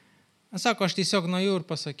 sako, aš tiesiog nuėjau ir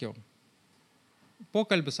pasakiau.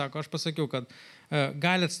 Pokalbį, sako, aš pasakiau, kad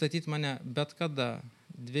gali atstatyti mane bet kada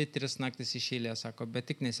 2-3 naktis iš eilės, sako, bet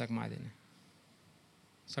tik ne sekmadienį.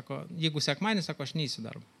 Sako, jeigu sekmadienį, sako, aš neįsiu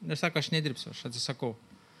darbą. Ir sako, aš nedirbsiu, aš atsisakau.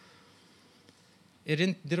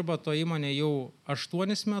 Ir dirba to įmonė jau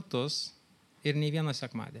 8 metus ir nei vieną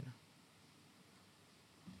sekmadienį.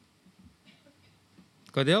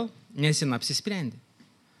 Kodėl? Nes jin apsisprendė.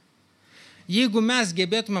 Jeigu mes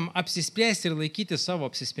gebėtumėm apsispręsti ir laikyti savo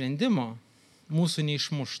apsisprendimo, mūsų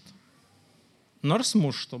neišmuštų. Nors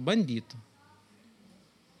muštų, bandytų.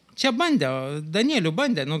 Čia bandė, Danielių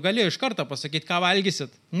bandė, galėjo iš karto pasakyti, ką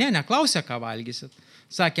valgysit. Ne, neklausė, ką valgysit.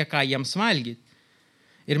 Sakė, ką jiems valgyti.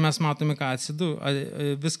 Ir mes matome, ką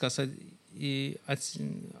viskas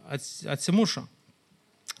atsimušo.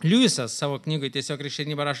 Liujisas savo knygoje tiesiog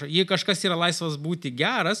krikščionybė rašo, jei kažkas yra laisvas būti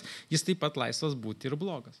geras, jis taip pat laisvas būti ir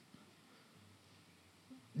blogas.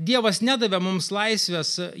 Dievas nedavė mums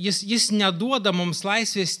laisvės, jis neduoda mums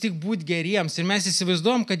laisvės tik būti geriems. Ir mes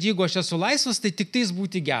įsivaizduojam, kad jeigu aš esu laisvas, tai tik tais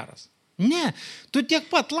būti geras. Ne, tu tiek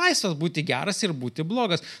pat laisvas būti geras ir būti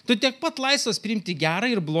blogas. Tu tiek pat laisvas priimti gerą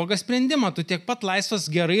ir blogą sprendimą. Tu tiek pat laisvas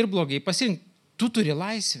gerai ir blogai pasirinkti. Tu turi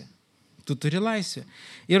laisvę. Tu turi laisvę.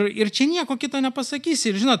 Ir čia nieko kito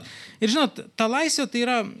nepasakysi. Ir žinot, ta laisvė tai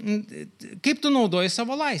yra, kaip tu naudoji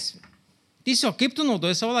savo laisvę. Tiesiog, kaip tu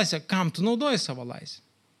naudoji savo laisvę. Kam tu naudoji savo laisvę?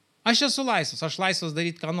 Aš esu laisvas, aš laisvas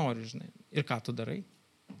daryti, ką noriu, žinai. Ir ką tu darai?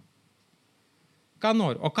 Ką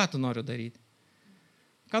noriu? O ką tu noriu daryti?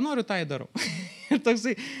 Ką noriu, tą darau.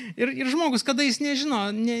 ir žmogus, kada jis nežino,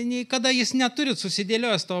 kada jis neturi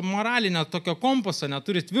susidėliojęs to moralinio tokio kompaso,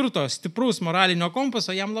 neturi tvirto, stipraus moralinio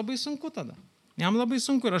kompaso, jam labai sunku tada. Jam labai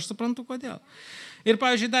sunku ir aš suprantu, kodėl. Ir,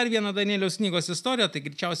 pavyzdžiui, dar viena Danieliaus knygos istorija, tai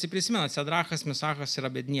greičiausiai prisimenat, Sedrachas, Misachas ir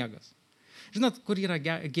Abedniegas. Žinot, kur yra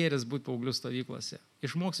gėris būti paauglių stovyklose?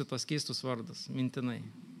 Išmoksi tos keistus vardus, mintinai.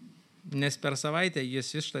 Nes per savaitę jis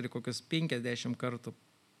ištari kokius 50 kartų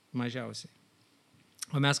mažiausiai.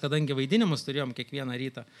 O mes, kadangi vaidinimus turėjom kiekvieną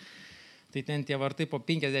rytą, tai ten tie vardai po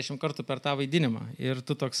 50 kartų per tą vaidinimą. Ir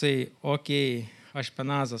tu toksai, okei,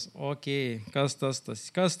 Ašpenazas, okei, kas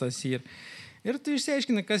tas yra. Ir tu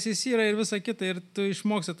išsiaiškini, kas jis yra ir visa kita, ir tu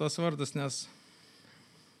išmoksi tos vardus, nes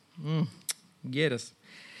gėris.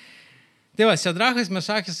 Tai va, Sedrachas,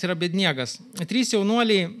 Mešachas ir Abedniegas. 3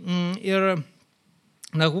 jaunuoliai ir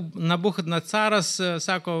Nabuchadnecaras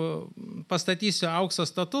sako, pastatysiu aukso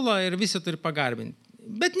statulą ir visi turi pagarbinti.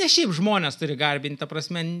 Bet ne šiaip žmonės turi garbinti, ta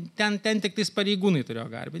prasme, ten tik tais pareigūnai turėjo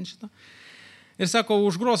garbinti šitą. Ir sako,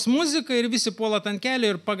 užgros muziką ir visi puola ant kelio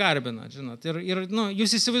ir pagarbina, žinot. Ir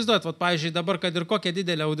jūs įsivaizduojat, pavyzdžiui, dabar, kad ir kokia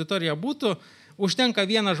didelė auditorija būtų, užtenka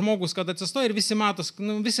vienas žmogus, kad atsistoja ir visi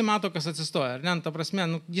mato, kas atsistoja. Ar ne, ta prasme,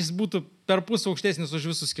 jis būtų per pusę aukštesnis už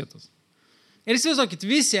visus kitus. Ir įsivaizduokit,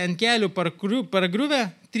 visi ant kelių pargriuvę,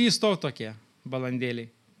 3 stov tokie balandėliai.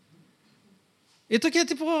 Ir tokie,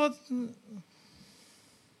 tipo,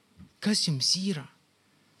 kas jums yra?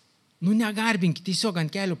 Negarbinkit, tiesiog ant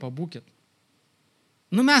kelių pabūkit.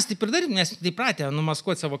 Nu, mes taip ir darytum, mes taip pratę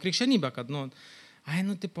numaskuoti savo krikščionybę, kad,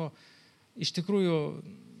 iš tikrųjų,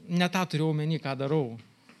 ne tą turėjau omeny, ką darau.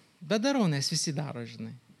 Bet darau, nes visi daro,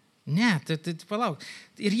 žinai. Ne, tai palauk.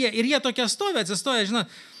 Ir jie tokie atsistoja, žinai,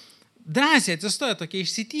 drąsiai atsistoja, tokie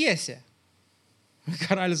išsitiesia.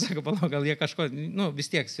 Karalius sako, palauk, gal jie kažko,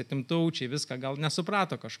 vis tiek svetimtaučiai, viską, gal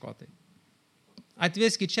nesuprato kažko tai.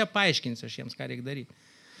 Atveskit čia, paaiškinsiu aš jiems, ką reikia daryti.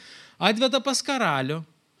 Atveda pas karalių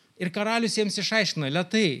ir karalius jiems išaiškino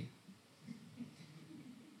lėtai.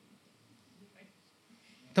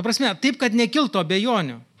 Ta prasme, taip, kad nekiltų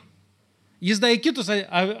abejonių. Jis į kitus,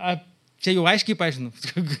 čia jau aiškiai paaiškino,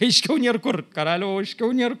 aiškiau nėra kur, karaliau,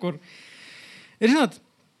 aiškiau nėra kur. Ir žinot,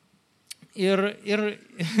 ir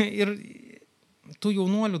tų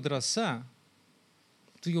jaunuolių drąsa,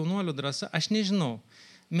 aš nežinau,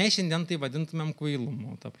 mes šiandien tai vadintumėm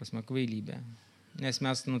kvailumu, ta prasme, kvailybė. Nes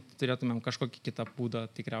mes turėtumėm kažkokį kitą būdą,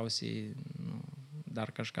 tikriausiai dar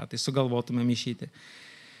kažką, tai sugalvotumėm išeiti.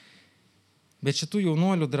 Bet šitų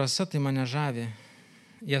jaunuolių drąsa tai mane žavi.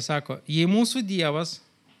 Jie sako, jei mūsų Dievas,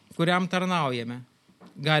 kuriam tarnaujame,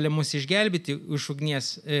 gali mus išgelbėti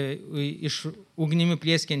iš ugnimi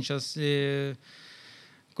plieskiančias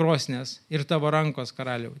krosnės ir tavo rankos,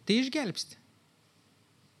 karaliau, tai išgelbsti.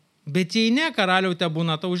 Bet jei ne, karaliau, te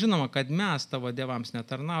būna tau žinoma, kad mes tavo dievams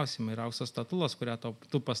netarnausime ir auksas statulos, kurią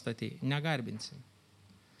tu pastatei, negarbinsim.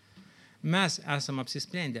 Mes esam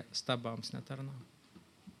apsisprendę stabams netarnauti.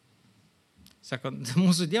 Sako,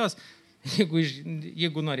 mūsų Dievas,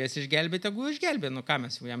 jeigu norės išgelbėti, jeigu išgelbė, ką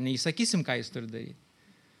mes jam neįsakysim, ką jis turi daryti.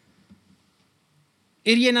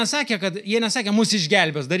 Ir jie nesakė, mus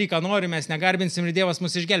išgelbės, daryk, ką nori, mes negarbinsim ir Dievas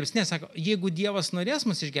mus išgelbės. Ne, sako, jeigu Dievas norės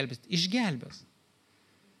mus išgelbės, išgelbės.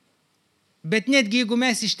 Bet netgi jeigu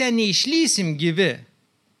mes iš ten neišlysim gyvi,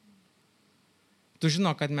 tu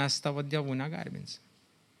žino, kad mes tavo dievų negarbinsim.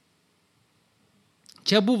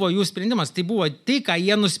 Čia buvo jų sprendimas, tai buvo tai, ką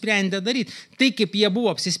jie nusprendė daryti, tai kaip jie buvo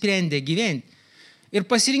apsisprendę gyventi. Ir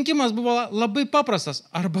pasirinkimas buvo labai paprastas,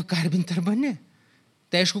 arba garbinti, arba ne.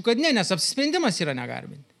 Tai aišku, kad ne, nes apsisprendimas yra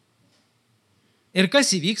negarbinti. Ir kas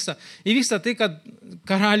įvyksta? Įvyksta tai, kad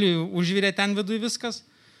karaliui užvirė ten viduje viskas.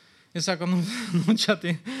 Jis sako, čia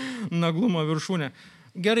tai naglumo viršūnė.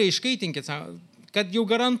 Gerai, iškaitinkit, kad jau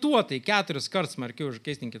garantuotai 4 kartus smarkiau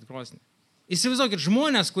iškaistinkit krosnį. Įsivaizduokit,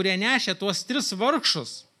 žmonės, kurie nešė tuos 3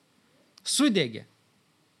 vargšus, sudegė.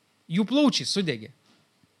 Jų plaučiai sudegė.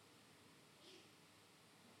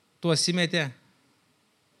 Tuos įmetė.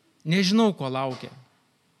 Nežinau, ko laukia.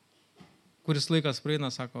 Kuris laikas praeina,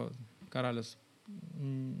 sako karalius,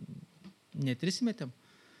 ne 3 įmetėm.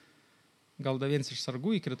 Gal da vienas iš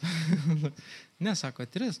sargų įkrito. Ne, sako,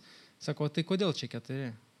 3. Sako, tai kodėl čia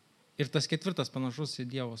 4? Ir tas 4 panašus į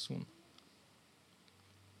Dievo sūnų.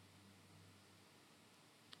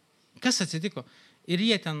 Kas atsitiko? Ir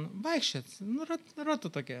jie ten vaikščiat, ratu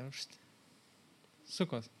tokie,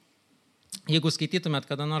 sukos. Jeigu skaitytumėt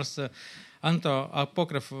kada nors Anto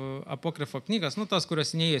apokrifo knygas, tas,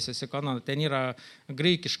 kurios neįėjusios į Kauno, ten yra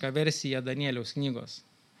graikiška versija Danieliaus knygos.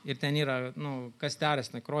 Ir ten yra, kas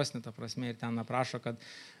teresnė, krosnė, ta prasme, ir ten aprašo, kad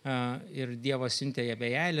ir Dievas siuntė ją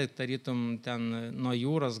vėjelį, tarytum ten nuo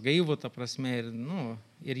jūros gaivų, ta prasme,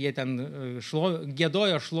 ir jie ten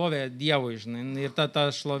giedojo šlovę Dievui, žinai, ir ta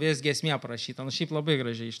šlovės giesmė aprašyta, šiaip labai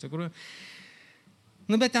gražiai iš tikrųjų.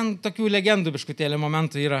 Bet ten tokių legendų biškutėlį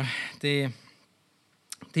momentų yra, tai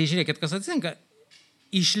žiūrėkit, kas atsitinka.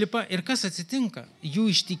 Išlipa ir kas atsitinka? Jų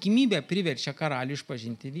ištikimybė priverčia karalių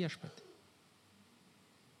išpažinti viešpatį.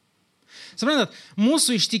 Suprantat,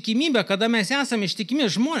 mūsų ištikimybė, kada mes esame ištikimi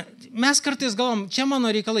žmonės, mes kartais galvom, čia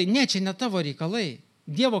mano reikalai. Ne, čia ne tavo reikalai.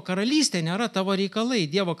 Dievo karalystė nėra tavo reikalai.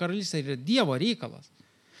 Dievo karalystė yra Dievo reikalas.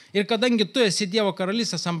 Ir kadangi tu esi Dievo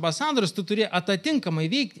karalystės ambasadorius, tu turi atitinkamai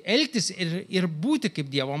veikti, elgtis ir būti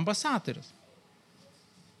kaip Dievo ambasadorius.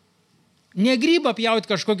 Ne grybą pjauti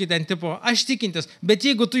kažkokį ten tipo, aš tikintis, bet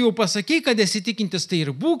jeigu tu jau pasakei, kad esi tikintis, tai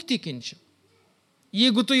ir būk tikinčiu.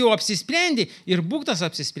 Jeigu tu jau apsisprendi, ir būk tas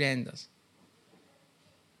apsisprendęs.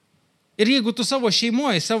 Ir jeigu tu savo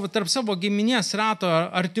šeimoje, tarp savo giminės rato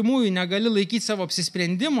artimųjų negali laikyti savo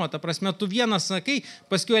apsisprendimo, ta prasme, tu vienas sakai,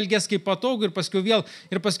 paskui elgies kaip patogu ir paskui vėl,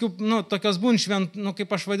 ir paskui, tokios būn,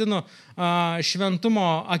 kaip aš vadinu, šventumo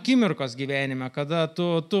akimirkos gyvenime, kada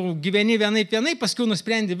tu gyveni vienaip, paskui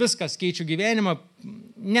nusprendi viskas, keičiu gyvenimą,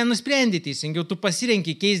 nenusprendi teisingiau, tu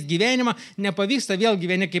pasirenki keisti gyvenimą, nepavyksta, vėl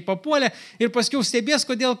gyveni kaip papuolė ir paskui stebės,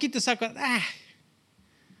 kodėl kiti sako,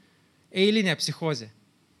 eilinė psichozė.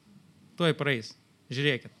 Tuoj praeis.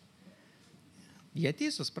 Žiūrėkit. Jie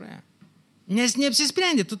teisus praėjo. Nes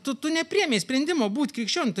neapsisprendi, tu nepriėmei sprendimo būti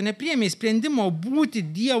krikščioniu, tu nepriėmei sprendimo būti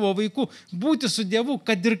Dievo vaiku, būti su Dievu,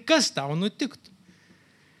 kad ir kas tau nutiktų.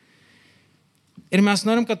 Ir mes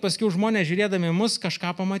norim, kad paskui žmonės žiūrėdami mus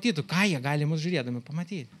kažką pamatytų. Ką jie gali mus žiūrėdami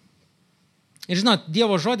pamatyti? Ir žinot,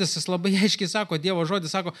 Dievo žodis, jis labai aiškiai sako, Dievo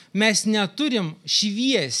žodis sako, mes neturim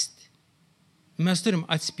šviesti, mes turim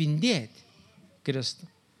atspindėti Kristų.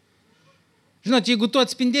 Žinot, jeigu tu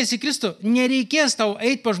atspindėsi Kristų, nereikės tau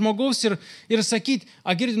eiti pa žmogaus ir sakyti,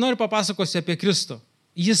 girdi, noriu papasakosiu apie Kristų.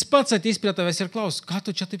 Jis pats ateis prie tavęs ir klaus, ką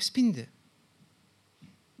tu čia taip spindi?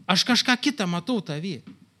 Aš kažką kitą matau tavį.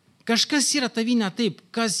 Kažkas yra tavį ne taip,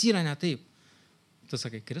 kas yra ne taip. Tu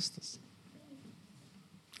sakai, Kristus.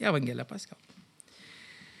 Evangelija paskelbta.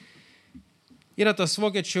 Yra tas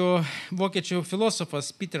vokiečių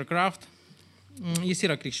filosofas Peter Kraft, jis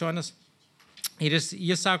yra krikščionis ir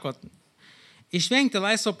jis sako, išvengti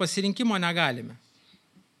laisvo pasirinkimo negalime.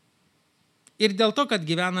 Ir dėl to, kad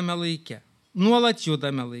gyvename laike, nuolat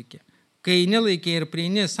judame laike. Kai eini laike ir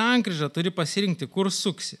prieini sankryžą, turi pasirinkti, kur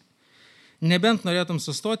suksi. Nebent norėtum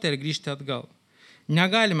sustoti ir grįžti atgal.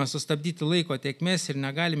 Negalime sustabdyti laiko tėkmės ir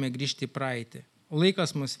negalime grįžti į praeitį.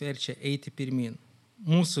 Laikas mus verčia eiti pirmin.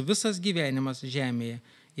 Mūsų visas gyvenimas žemėje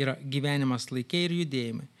yra gyvenimas laike ir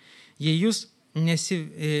judėjimai. Jei jūs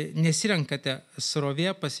nesirenkate,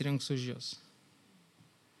 srovė pasirinks už jūs.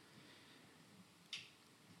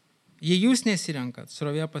 Jei jūs nesirenkat,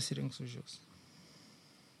 srovė pasirinks už jūs.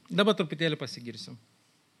 Dabar truputėlį pasigirsiu.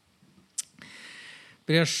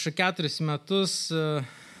 Prieš 4 metus,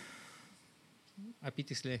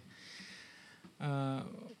 apytiksliai,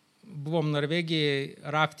 buvom Norvegijai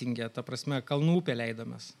raftingė, ta prasme, kalnų upė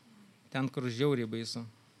leidomės. Ten, kur žiauriai baisu,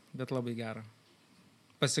 bet labai gera.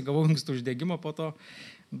 Pasigavau inkstų uždegimo po to,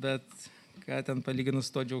 bet ką ten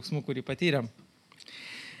palyginus to džiaugsmu, kurį patyrėm.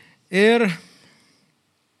 Ir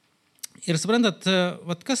suprantat,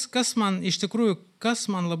 kas man iš tikrųjų, kas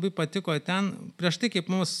man labai patiko ten, prieš tai, kaip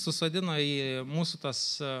mus susodino į mūsų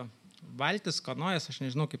tas valtis, kanojas, aš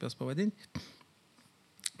nežinau, kaip jas pavadinti.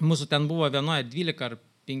 Mūsų ten buvo vienoje 12 ar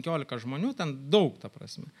 15 žmonių, ten daug, ta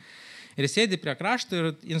prasme. Ir sėdi prie krašto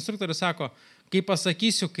ir instruktorius sako, kai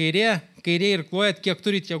pasakysiu kairė irkluojat, kiek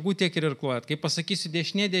turit jėgų, tiek ir irkluojat. Kai pasakysiu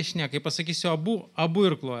dešinė, kai pasakysiu abu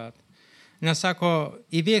irkluojat. Nes sako,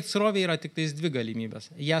 įveikti srovę yra tik tais 2 galimybės.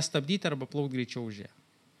 Ją stabdyti arba plaukti greičiau už ją.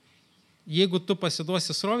 Jeigu tu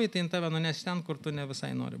pasiduosi sroviai, tai tave nuneš ten, kur tu ne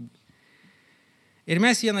visai nori būti. Ir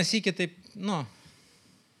mes vieną sykį taip,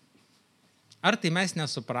 ar tai mes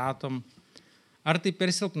nesupratom, ar tai per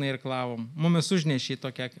silpnai irklavom. Mumis užnešė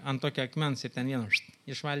ant tokio akmens ir ten vienas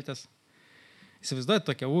išvaltęs. Įsivaizduoju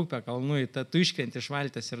tokią upę kalnų, tu iškrenti iš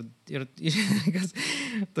valties ir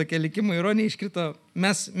tokia likimo ironija iškrito.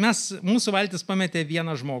 Mūsų valtis pametė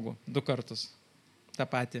vieną žmogų 2 kartus. tą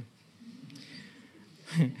patį.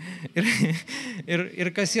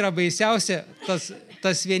 Ir kas yra baisiausia,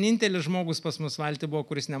 tas vienintelis žmogus pas mus valty buvo,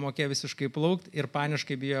 kuris nemokėjo visiškai plaukti ir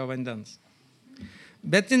paniškai bijojo vandens.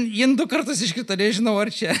 Bet jin 2 kartus iškrito, nežinau,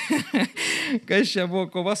 ar čia, kas čia buvo,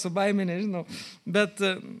 kova su baimė, nežinau.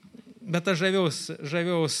 Bet aš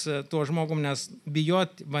žaviaus tuo žmogum, nes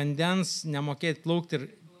bijot vandens, nemokėti plaukti ir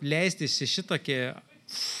leistis į šitokį,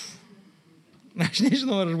 aš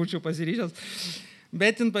nežinau, ar aš būčiau pasiryžęs,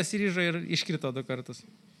 bet jin pasiryžo ir iškrito 2 kartus.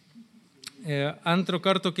 Antrų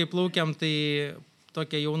kartų, kai plaukiam, tai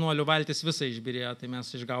tokia jaunuolių valtis visą išbirėjo, tai mes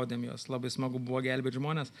išgaudėm jos. Labai smagu buvo gelbėti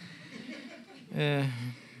žmonės.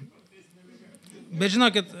 Bet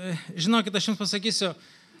žinokit, aš jums pasakysiu,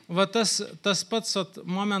 va tas pats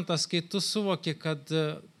momentas, kai tu suvoki, kad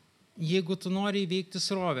jeigu tu nori įveikti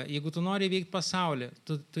srovę, jeigu tu nori įveikti pasaulį,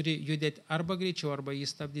 tu turi judėti arba greičiau, arba jį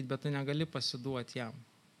stabdyti, bet tu negali pasiduoti jam.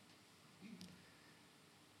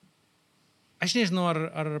 Aš nežinau,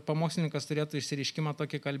 ar pamokslininkas turėtų išsireiškimą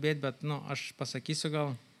tokį kalbėti, bet aš pasakysiu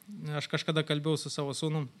gal. Aš kažkada kalbėjau su savo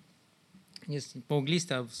sūnum. Jis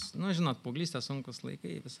paauglystė, paauglystė sunkus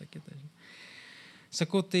laikai, visą kitą.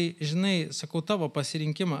 Sakau, tai žinai, tavo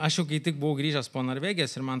pasirinkimą. Aš jau kai tik buvau grįžęs po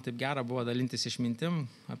Norvegijos ir man taip gera buvo dalintis išmintim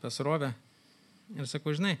apie srovę. Ir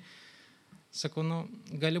sakau, žinai,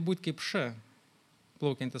 gali būti kaip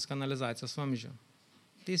plaukiantis kanalizacijos vamzdžiu.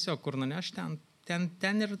 Tiesiog, kur nuneš,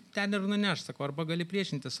 ten ir nuneš, sakau, arba gali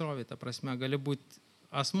priešinti srovį, ta prasme, gali būti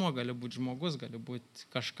asmuo, gali būti žmogus, gali būti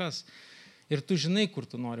kažkas. Ir tu žinai, kur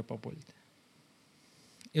tu nori papulti.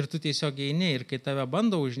 Ir tu tiesiog eini ir kai tave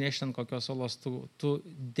bando užnešti ant kokios olos, tu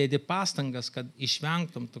dedi pastangas, kad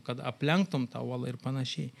išvengtum, kad aplenktum tą olą ir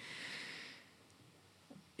panašiai.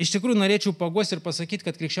 Iš tikrųjų, norėčiau paguosti ir pasakyti,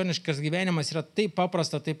 kad krikščioniškas gyvenimas yra taip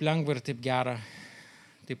paprasta, taip lengva ir taip gera.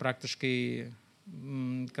 Tai praktiškai,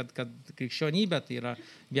 kad krikščionybė tai yra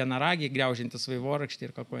vienaragiai, griaužiantis vaivorykštį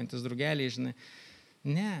ir kakojantis drugeliai, žinai.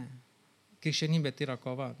 Ne, krikščionybė tai yra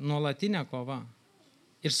kova, nuolatinė kova.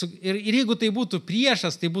 Ir jeigu tai būtų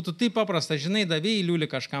priešas, tai būtų taip paprasta, žinai, davėjai liūlį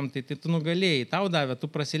kažkam, tai tu nugalėjai, tau davė, tu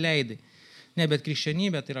prasileidai. Ne, bet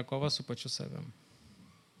krikščionybė tai yra kova su pačiu savim.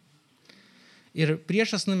 Ir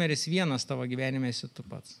priešas numeris 1 tavo gyvenime esi tu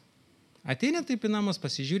pats. Ateini taip į namus,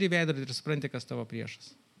 pasižiūri į veidrodį ir supranti, kas tavo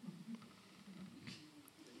priešas.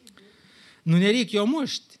 Nereikia jo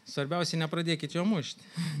mušti. Svarbiausia, nepradėkit jo mušti.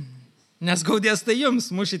 Nes skaudės tai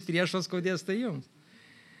jums. Mušit priešos, skaudės tai jums.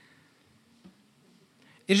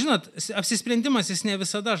 Ir žinot, apsisprendimas jis ne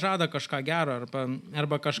visada žada kažką gero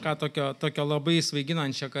arba kažką tokio labai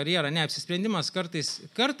svaiginančią karjerą. Ne, apsisprendimas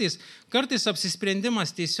kartais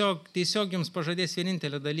apsisprendimas tiesiog jums pažadės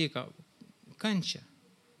vienintelį dalyką – kančią.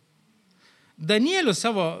 Danielius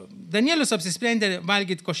apsisprendė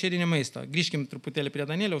valgyti košerinį maistą. Grįžkim truputėlį prie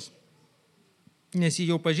Danieliaus, nes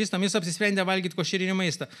jį jau pažįstam. Jis apsisprendė valgyti košerinį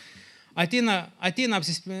maistą. Ateina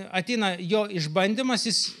jo išbandymas,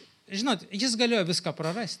 jis galėjo viską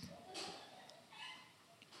prarasti.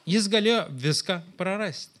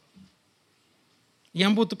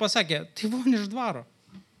 Jam būtų pasakę, tai von iš dvaro.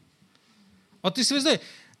 O tu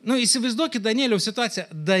įsivaizduokit Danieliaus situaciją.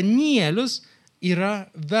 Danielius yra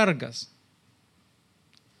vergas.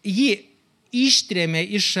 Jį ištrėmė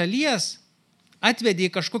iš šalies, atvedė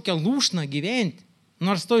į kažkokią lūšną gyventi,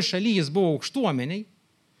 nors toj šaly jis buvo aukštuomeniai,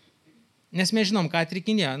 nes mes žinom, ką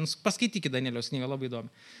atrikinėjo. Paskaitykite Danieliaus knygą, labai įdomi.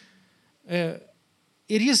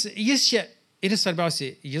 Ir jis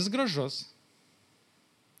svarbiausiai, jis gražus,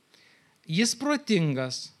 jis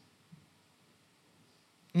protingas,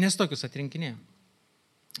 nes tokius atrinkinėjo.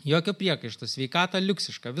 Jokio priekaišto, sveikata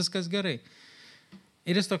liuksiška, viskas gerai.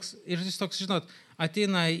 Ir jis toks, žinot,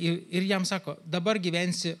 ateina ir jam sako, dabar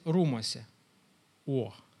gyvensi rūmuose.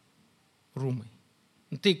 Rūmai.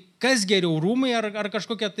 Tai kas geriau, rūmai ar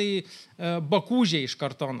kažkokia tai bakūžė iš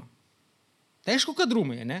kartono? Tai aišku, kad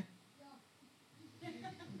rūmai, ne?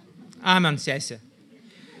 Amen, sesė.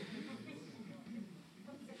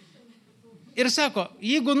 Ir sako,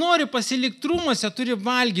 jeigu nori pasilikti rūmuose, turi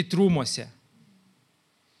valgyti rūmuose.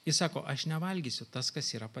 Jis sako, aš nevalgysiu tas, kas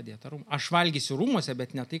yra padėta rūmuose. Aš valgysiu rūmuose,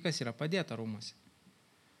 bet ne tai, kas yra padėta rūmuose.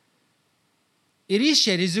 Ir jis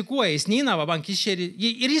čia rizikuoja, jis neina vabank,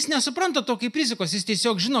 ir jis nesupranta to kaip rizikos, jis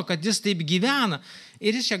tiesiog žino, kad jis taip gyvena.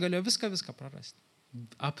 Ir jis čia galėjo viską prarasti.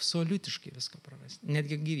 Absoliutiškai viską prarasti.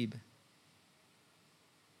 Netgi gyvybę.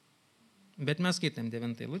 Bet mes skaitam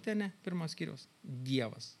 9 eilutę, ne, 1 skyriaus.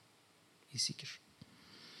 Dievas įsikiša.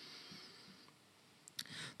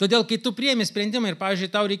 Todėl, kai tu priemi sprendimą ir, pavyzdžiui,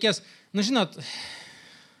 tau reikės, žinot,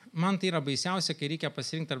 man tai yra baisiausia, kai reikia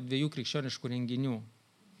pasirinkti tarp 2 krikščioniškų renginių.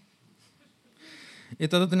 Ir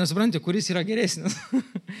tada tu nesupranti, kuris yra geresnis.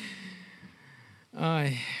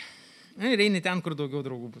 Ir eini ten, kur daugiau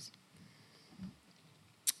draugų bus.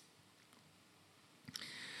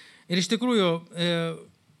 Ir iš tikrųjų,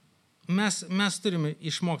 mes turime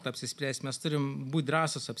išmokti apsispręsti, mes turim būti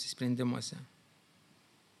drąsus apsisprendimuose.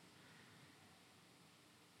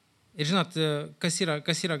 Ir žinot, kas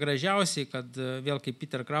yra gražiausiai, kad vėl kaip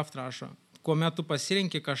Peter Kraft rašo, kuomet tu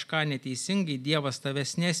pasirinki kažką neteisingai, Dievas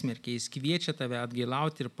tavęs nesmerkia, jis kviečia tave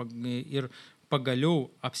atgailauti ir pagaliau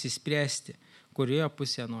apsispręsti, kurioje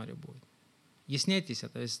pusėje nori būti. Jis neteisia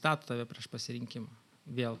tave, jis stato tave prieš pasirinkimą,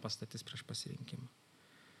 vėl pastatys prieš pasirinkimą.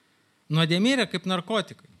 Nuodėmė yra kaip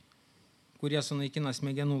narkotikai, kurie sunaikina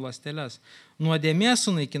smegenų ląsteles. Nuodėmė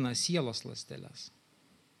sunaikina sielos ląsteles.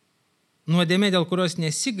 Nuodėmė, dėl kurios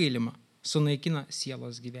nesigailima, sunaikina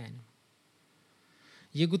sielos gyvenimą.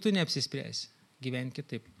 Jeigu tu neapsispręsi gyventi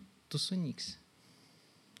kitaip, tu sunyksi.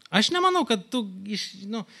 Aš nemanau, kad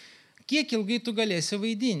kiek ilgai tu galėsi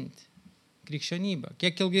vaidinti krikščionybę,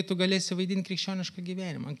 kiek ilgai tu galėsi vaidinti krikščionišką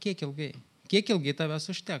gyvenimą, kiek ilgai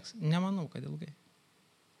tavęs užteks. Nemanau, kad ilgai.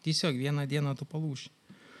 Tiesiog vieną dieną tu palūši.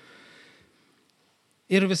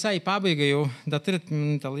 Ir visai pabaigai jau, dar turit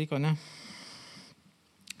minutę laiko, ne?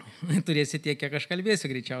 Turėsi tiek, kiek aš kalbėsiu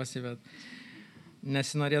greičiausiai, bet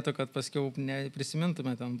nesinorėtų, kad paskiau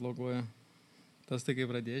prisimintume ten bloguoju. Tas tai, kai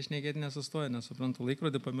pradėjai šnekėti, nesustoja, nesuprantu,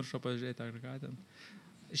 laikrodį pamiršo pažiūrėti, ar ką ten.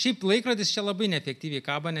 Šiaip laikrodis čia labai neefektyviai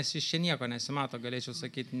kaba, nes iš čia nieko nesimato, galėčiau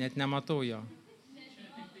sakyti, net nematau jo.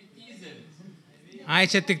 Ai,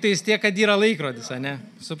 čia tik tais tiek, kad yra laikrodis, ne?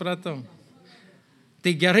 Supratau.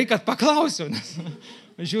 Tai gerai, kad paklausiau, nes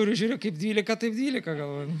žiūriu, kaip 12, taip 12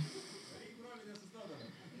 galvoju.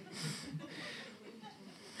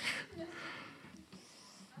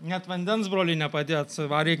 Net vandens broliui nepadėt,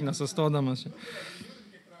 varyk nesustodamas.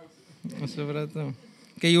 Supratau.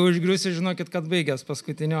 Kai jau išgriusi, žinokit, kad baigęs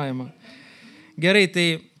paskutiniojimą. Gerai, tai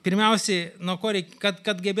pirmiausiai, nuo ko reikia,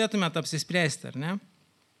 kad gebėtumėte apsispręsti, ar ne?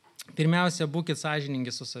 Pirmiausia, būkit sąžiningi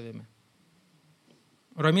su savimi.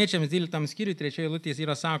 Romiečiams 12 skyriui 3 eilutės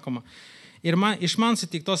yra sakoma: ir iš man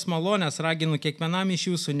suteiktos malonės raginu kiekvienam iš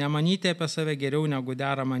jūsų nemanyti apie save geriau negu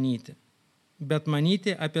dera manyti, bet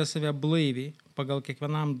manyti apie save blaiviai, pagal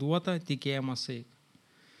kiekvienam duotą tikėjimo saiką.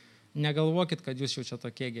 Negalvokit, kad jūs jau čia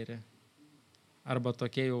tokie geri, arba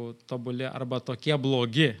tokie jau tobuli, arba tokie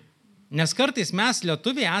blogi. Nes kartais mes,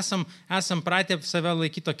 lietuviai, esam pratę save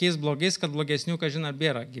laikyti tokiais blogais, kad blogesnių, kažin ar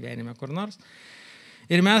bėra gyvenime kur nors.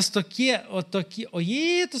 Ir mes tokie, o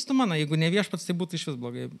jėtus tu mano, jeigu ne Viešpats, tai būtų iš vis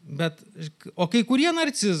blogai. O kai kurie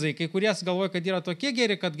narcizai, kai kurie galvoja, kad yra tokie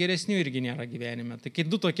geri, kad geresnių irgi nėra gyvenime. Tai kai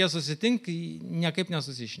du tokie susitink, niekaip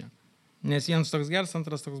nesusišneka. Nes vienas toks geras,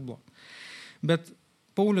 antras toks blogas. Bet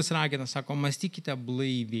Paulius ragina, sako, mąstykite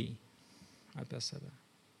blaiviai apie save.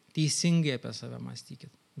 Teisingai apie save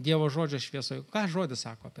mąstykite. Dievo žodžio šviesoje. Ką žodis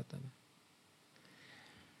sako apie tave?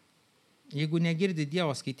 Jeigu negirdi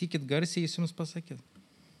Dievo, skaitykit garsiai, jis jums pasakys.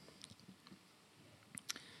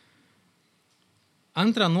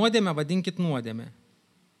 Antrą, nuodėmę vadinkit nuodėmę.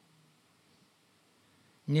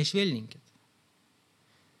 Nešvelninkit.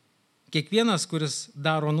 Kiekvienas, kuris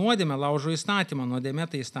daro nuodėmę, laužo įstatymą. Nuodėmė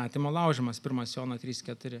tai įstatymo laužimas. 1 Jono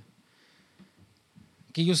 3:4.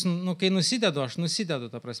 Kai nusidedu, aš nusidedu,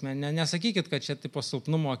 ta prasme. Nesakykit, kad čia tipo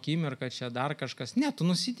silpnumo akimirka, čia dar kažkas. Ne, tu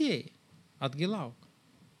nusidėjai. Atgilauk.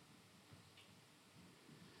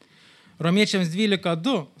 Romiečiams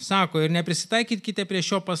 12:2 sako, ir neprisitaikykite prie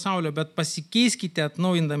šio pasaulio, bet pasikeiskite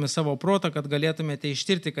atnaujindami savo protą, kad galėtumėte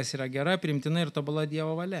ištirti, kas yra gera, priimtina ir tobula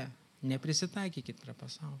Dievo valia. Neprisitaikykit prie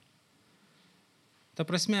pasaulio. Ta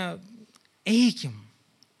prasme, eikim,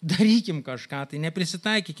 darykim kažką, tai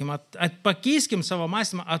neprisitaikykim, pakeiskim savo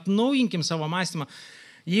mąstymą, atnaujinkim savo mąstymą.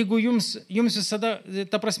 Jeigu jums visada,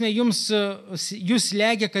 ta prasme, jūs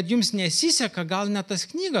legia, kad jums nesiseka, gal net tas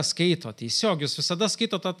knygas skaito, tiesiog jūs visada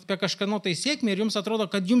skaitote apie kažkano tai sėkmę ir jums atrodo,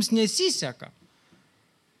 kad jums nesiseka.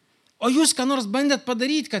 O jūs ką nors bandėt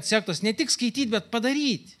padaryti, kad sektos, ne tik skaityti, bet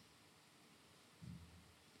padaryti.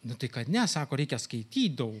 Nu tai kad ne, sako, reikia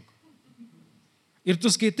skaityti daug. Ir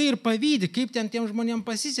tu skaitai ir pavydi, kaip ten tiem žmonėms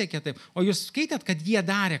pasisekė taip. O jūs skaitėt, kad jie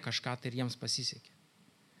darė kažką tai ir jiems pasisekė.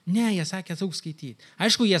 Ne, jie sakė, daug skaityti.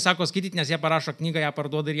 Aišku, jie sako skaityti, nes jie parašo knygą, ją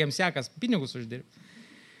parduoda ir jiems sekas pinigus uždirbti.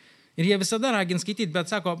 Ir jie visada ragina skaityti, bet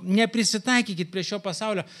sako, neprisitaikykit prie šio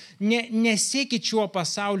pasaulio, nesėkit šio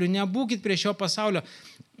pasaulio, nebūkit prie šio pasaulio.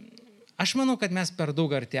 Aš manau, kad mes per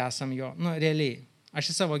daug arti esam jo. Nu, realiai.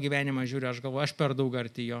 Aš į savo gyvenimą žiūriu, aš galvoju, aš per daug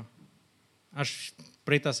arti jo. Aš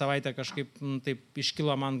praeitą savaitę kažkaip taip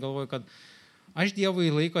iškilo man, galvoju, kad aš Dievui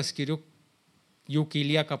laiko skiriu jau kai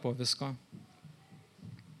lieka po visko.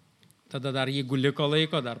 Tada dar jeigu liko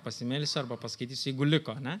laiko, dar pasimelsiu arba paskaitysiu, jeigu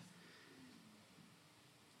liko, ne?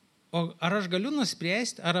 O ar aš galiu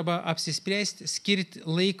nuspręsti arba apsispręsti, skirti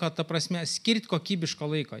laiko, ta prasme, skirti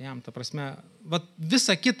kokybiško laiko jam, ta prasme,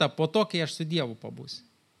 visą kitą po to, kai aš su Dievu pabūsiu.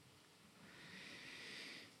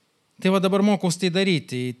 Tai dabar mokaus tai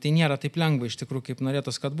daryti, tai nėra taip lengva iš tikrųjų, kaip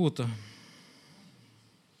norėtos, kad būtų.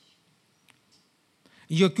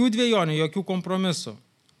 Jokių dvejonių, jokių kompromisų.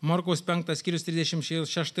 Morkaus 5 skyrius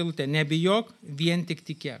 36 eilutė. Nebijok, vien tik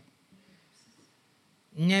tikėk.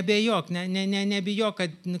 Nebijok, nebijok,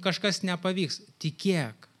 kad kažkas nepavyks.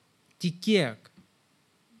 Tikėk, tikėk.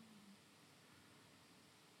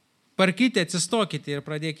 Parkite, atsistokite ir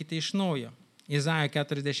pradėkite iš naujo. Izaijo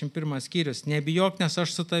 41 skyrius. Nebijok, nes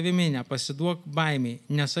aš su tavimi, nepasiduok baimiai,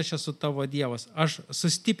 nes aš esu tavo Dievas. Aš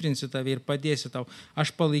sustiprinsiu tave ir padėsiu tau.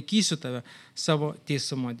 Aš palaikysiu tave savo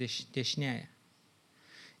teisumo dešinėje.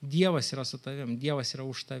 Dievas yra su tavim, Dievas yra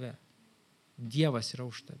už tave. Dievas yra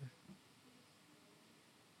už tave.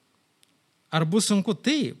 Ar bus sunku?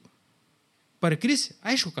 Taip. Parkrisi?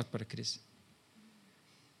 Aišku, kad parkrisi.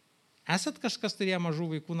 Esat kažkas turėjo mažų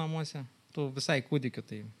vaikų namuose? Tu visai kūdikių,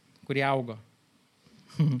 tai, kurie augo.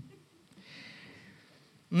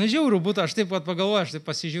 Nu, žiaurų būtų, aš taip pat pagalvoju, aš taip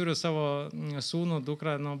pasižiūriu savo sūnų,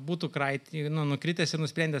 dukrą, būtų nukritęs ir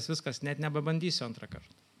nusprendęs viskas, net nebebandysiu antrą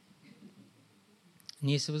kartą.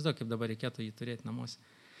 Neįsivaizduoju, kaip dabar reikėtų jį turėti namuose.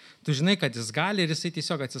 Tu žinai, kad jis gali ir jisai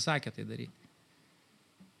tiesiog atsisakė tai daryti.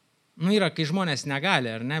 Nu, yra, kai žmonės negali,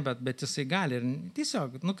 ar ne, bet jisai gali ir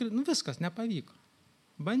tiesiog, viskas, nepavyko.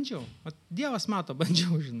 Bandžiau. O Dievas mato,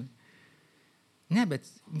 bandžiau, žinai. Ne, bet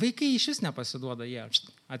vaikai iš vis nepasiduoda, jie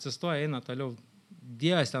atsistoja, eina toliau.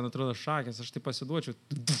 Dievas ten atrodo šakės, aš tai pasiduočiau,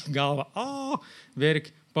 galva, verk,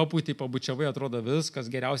 papūtį, pabučiavai, atrodo viskas,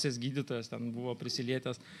 geriausias gydytojas ten buvo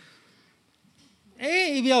prisilietęs.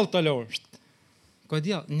 Vėl toliau.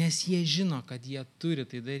 Kodėl? Nes jie žino, kad jie turi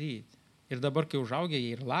tai daryti. Ir dabar, kai užaugę,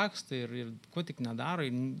 jie ir laksto, ir ko tik nedaro,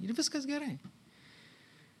 ir viskas gerai.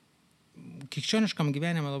 Krikščioniškam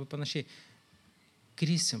gyvenime labai panašiai.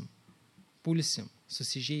 Krisim. pulsim,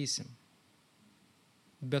 susižeisim.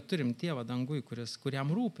 Bet turim tėvą dangui,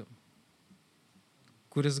 kuriam rūpim.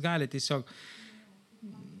 Kuris gali tiesiog,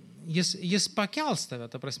 jis pakels tave,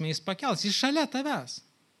 ta prasme, jis pakels, jis šalia tavęs.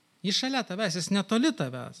 Jis netoli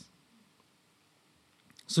tavęs.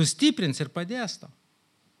 Sustiprins ir padės tau.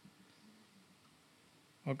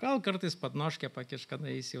 O gal kartais pat noškę pakiš,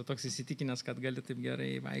 kada jis jau toks įsitikinęs, kad gali taip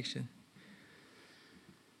gerai vaikščioti.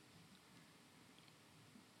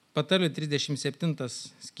 Patarlių 37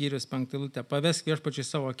 skyrius 5 eilutė. Pavesk viešpačiui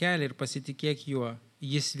savo kelią ir pasitikėk juo,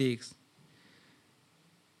 jis veiks.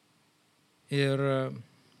 Ir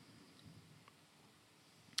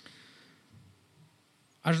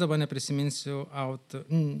aš dabar neprisiminsiu,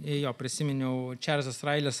 prisiminiau, Čarlzas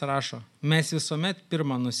Railis rašo, mes visuomet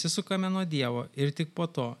pirmą nusisukame nuo Dievo ir tik po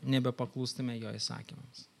to nebepaklūstame jo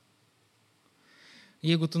įsakymams.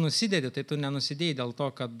 Jeigu tu nusidedi, tai tu nenusidėjai dėl to,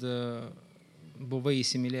 kad buvai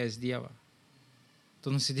įsimylėjęs Dievą.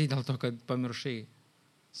 Tu nusidėjai dėl to, kad pamiršai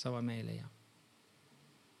savo meilę jam.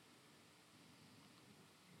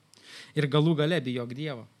 Ir galų gale bijok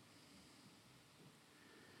Dievo.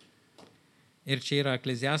 Ir čia yra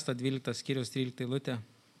Ekleziasto 12 skyrius 13 eilutė.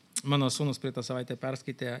 Mano sūnus praeitą savaitę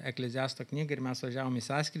perskaitė Ekleziasto knygą ir mes važiavom į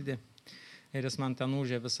sąskrydį. Ir jis man ten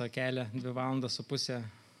užė visą kelią 2,5 valandas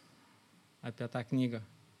apie tą knygą.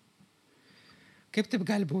 Kaip taip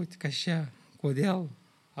gali būti? Kas čia? Kodėl?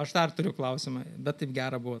 Aš dar turiu klausimą, bet taip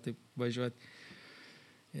gera buvo taip važiuoti.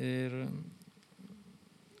 Ir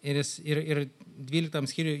 12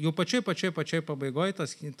 skyriui, jau pačioj pabaigoje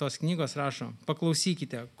tos knygos rašo,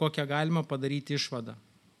 paklausykite, kokią galima padaryti išvadą.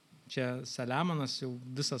 Čia Saliamonas jau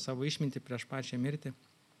visą savo išmintį prieš pačią mirtį.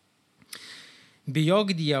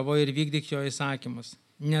 Bijok Dievo ir vykdyk jo įsakymus,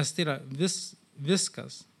 nes tai yra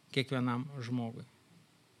viskas kiekvienam žmogui.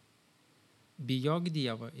 Bijok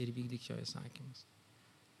Dievo ir vykdyk jo įsakymus.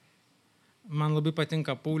 Man labai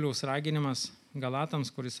patinka Pauliaus raginimas Galatams,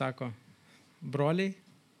 kuris sako, broliai,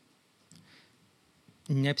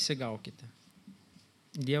 neapsigaukite.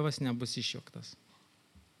 Dievas nebus išjuoktas.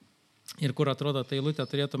 Ir kur atrodo, ta eilutė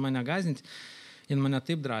turėtų mane gąsdinti, jin mane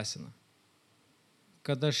taip drąsina,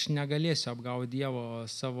 kad aš negalėsiu apgauti Dievo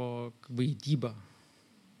savo vaidybą.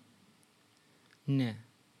 Ne.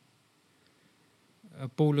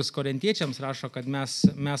 Paulius Korintiečiams rašo, kad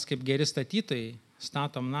mes kaip geri statytojai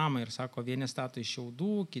statom namą ir sako, vieni stato iš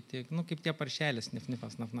šiaudų, kiti, kaip tie paršelis,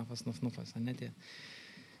 nufnufas, ne tie.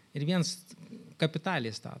 Ir viens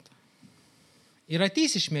kapitaliai stato. Ir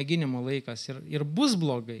ateis išmėginimo laikas ir bus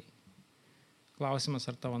blogai. Klausimas,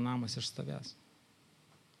 ar tavo namas išstovės.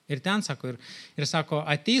 Ir ten sako, ir sako,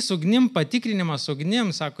 ateis ugnim, patikrinimas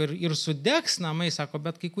ugnim, sako, ir sudegs namai, sako,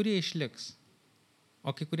 bet kai kurie išliks.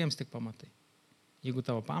 O kai kuriems tik pamatai. Jeigu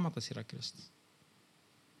tavo pamatas yra Kristus.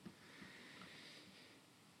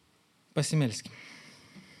 Pasimelskim.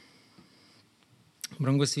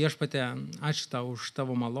 Brangus Viešpatie, ačiū tau už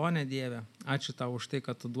tavo malonę, Dieve. Ačiū tau už tai,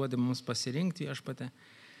 kad tu duodi mums pasirinkti, Viešpatie.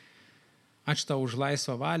 Ačiū tau už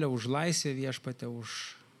laisvą valią, už laisvę, Viešpatie,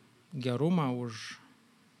 už gerumą, už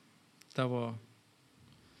tavo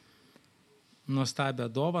nuostabią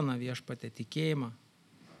dovaną, Viešpatie, tikėjimą,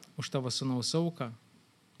 už tavo sūnaus auką.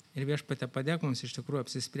 Ir Viešpatie, padėk mums iš tikrųjų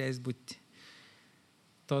apsispręsti būti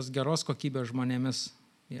tos geros kokybės žmonėmis,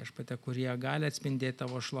 Viešpatie, kurie gali atspindėti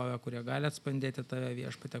tavo šlovę, kurie gali atspindėti tave,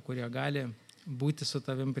 Viešpatie, kurie gali būti su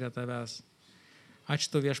tavim prie tavęs. Ačiū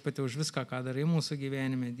tau, Viešpatie, už viską, ką darai mūsų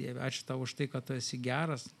gyvenime, Dieve. Ačiū tau už tai, kad tu esi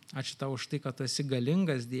geras. Ačiū tau už tai, kad tu esi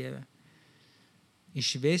galingas, Dieve.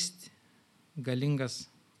 Išvesti, galingas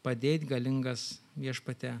padėti, galingas,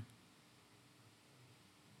 Viešpatie,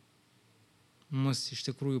 mus iš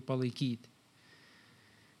tikrųjų palaikyti.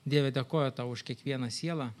 Dieve, dėkoju tau už kiekvieną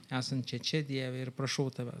sielą, esančią čia, Dieve, ir prašau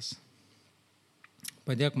tavęs.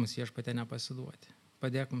 Padėk mums, Viešpatie, nepasiduoti.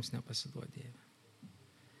 Padėk mums nepasiduoti, Dieve.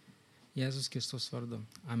 Jėzus Kristus vardu.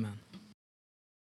 Amen.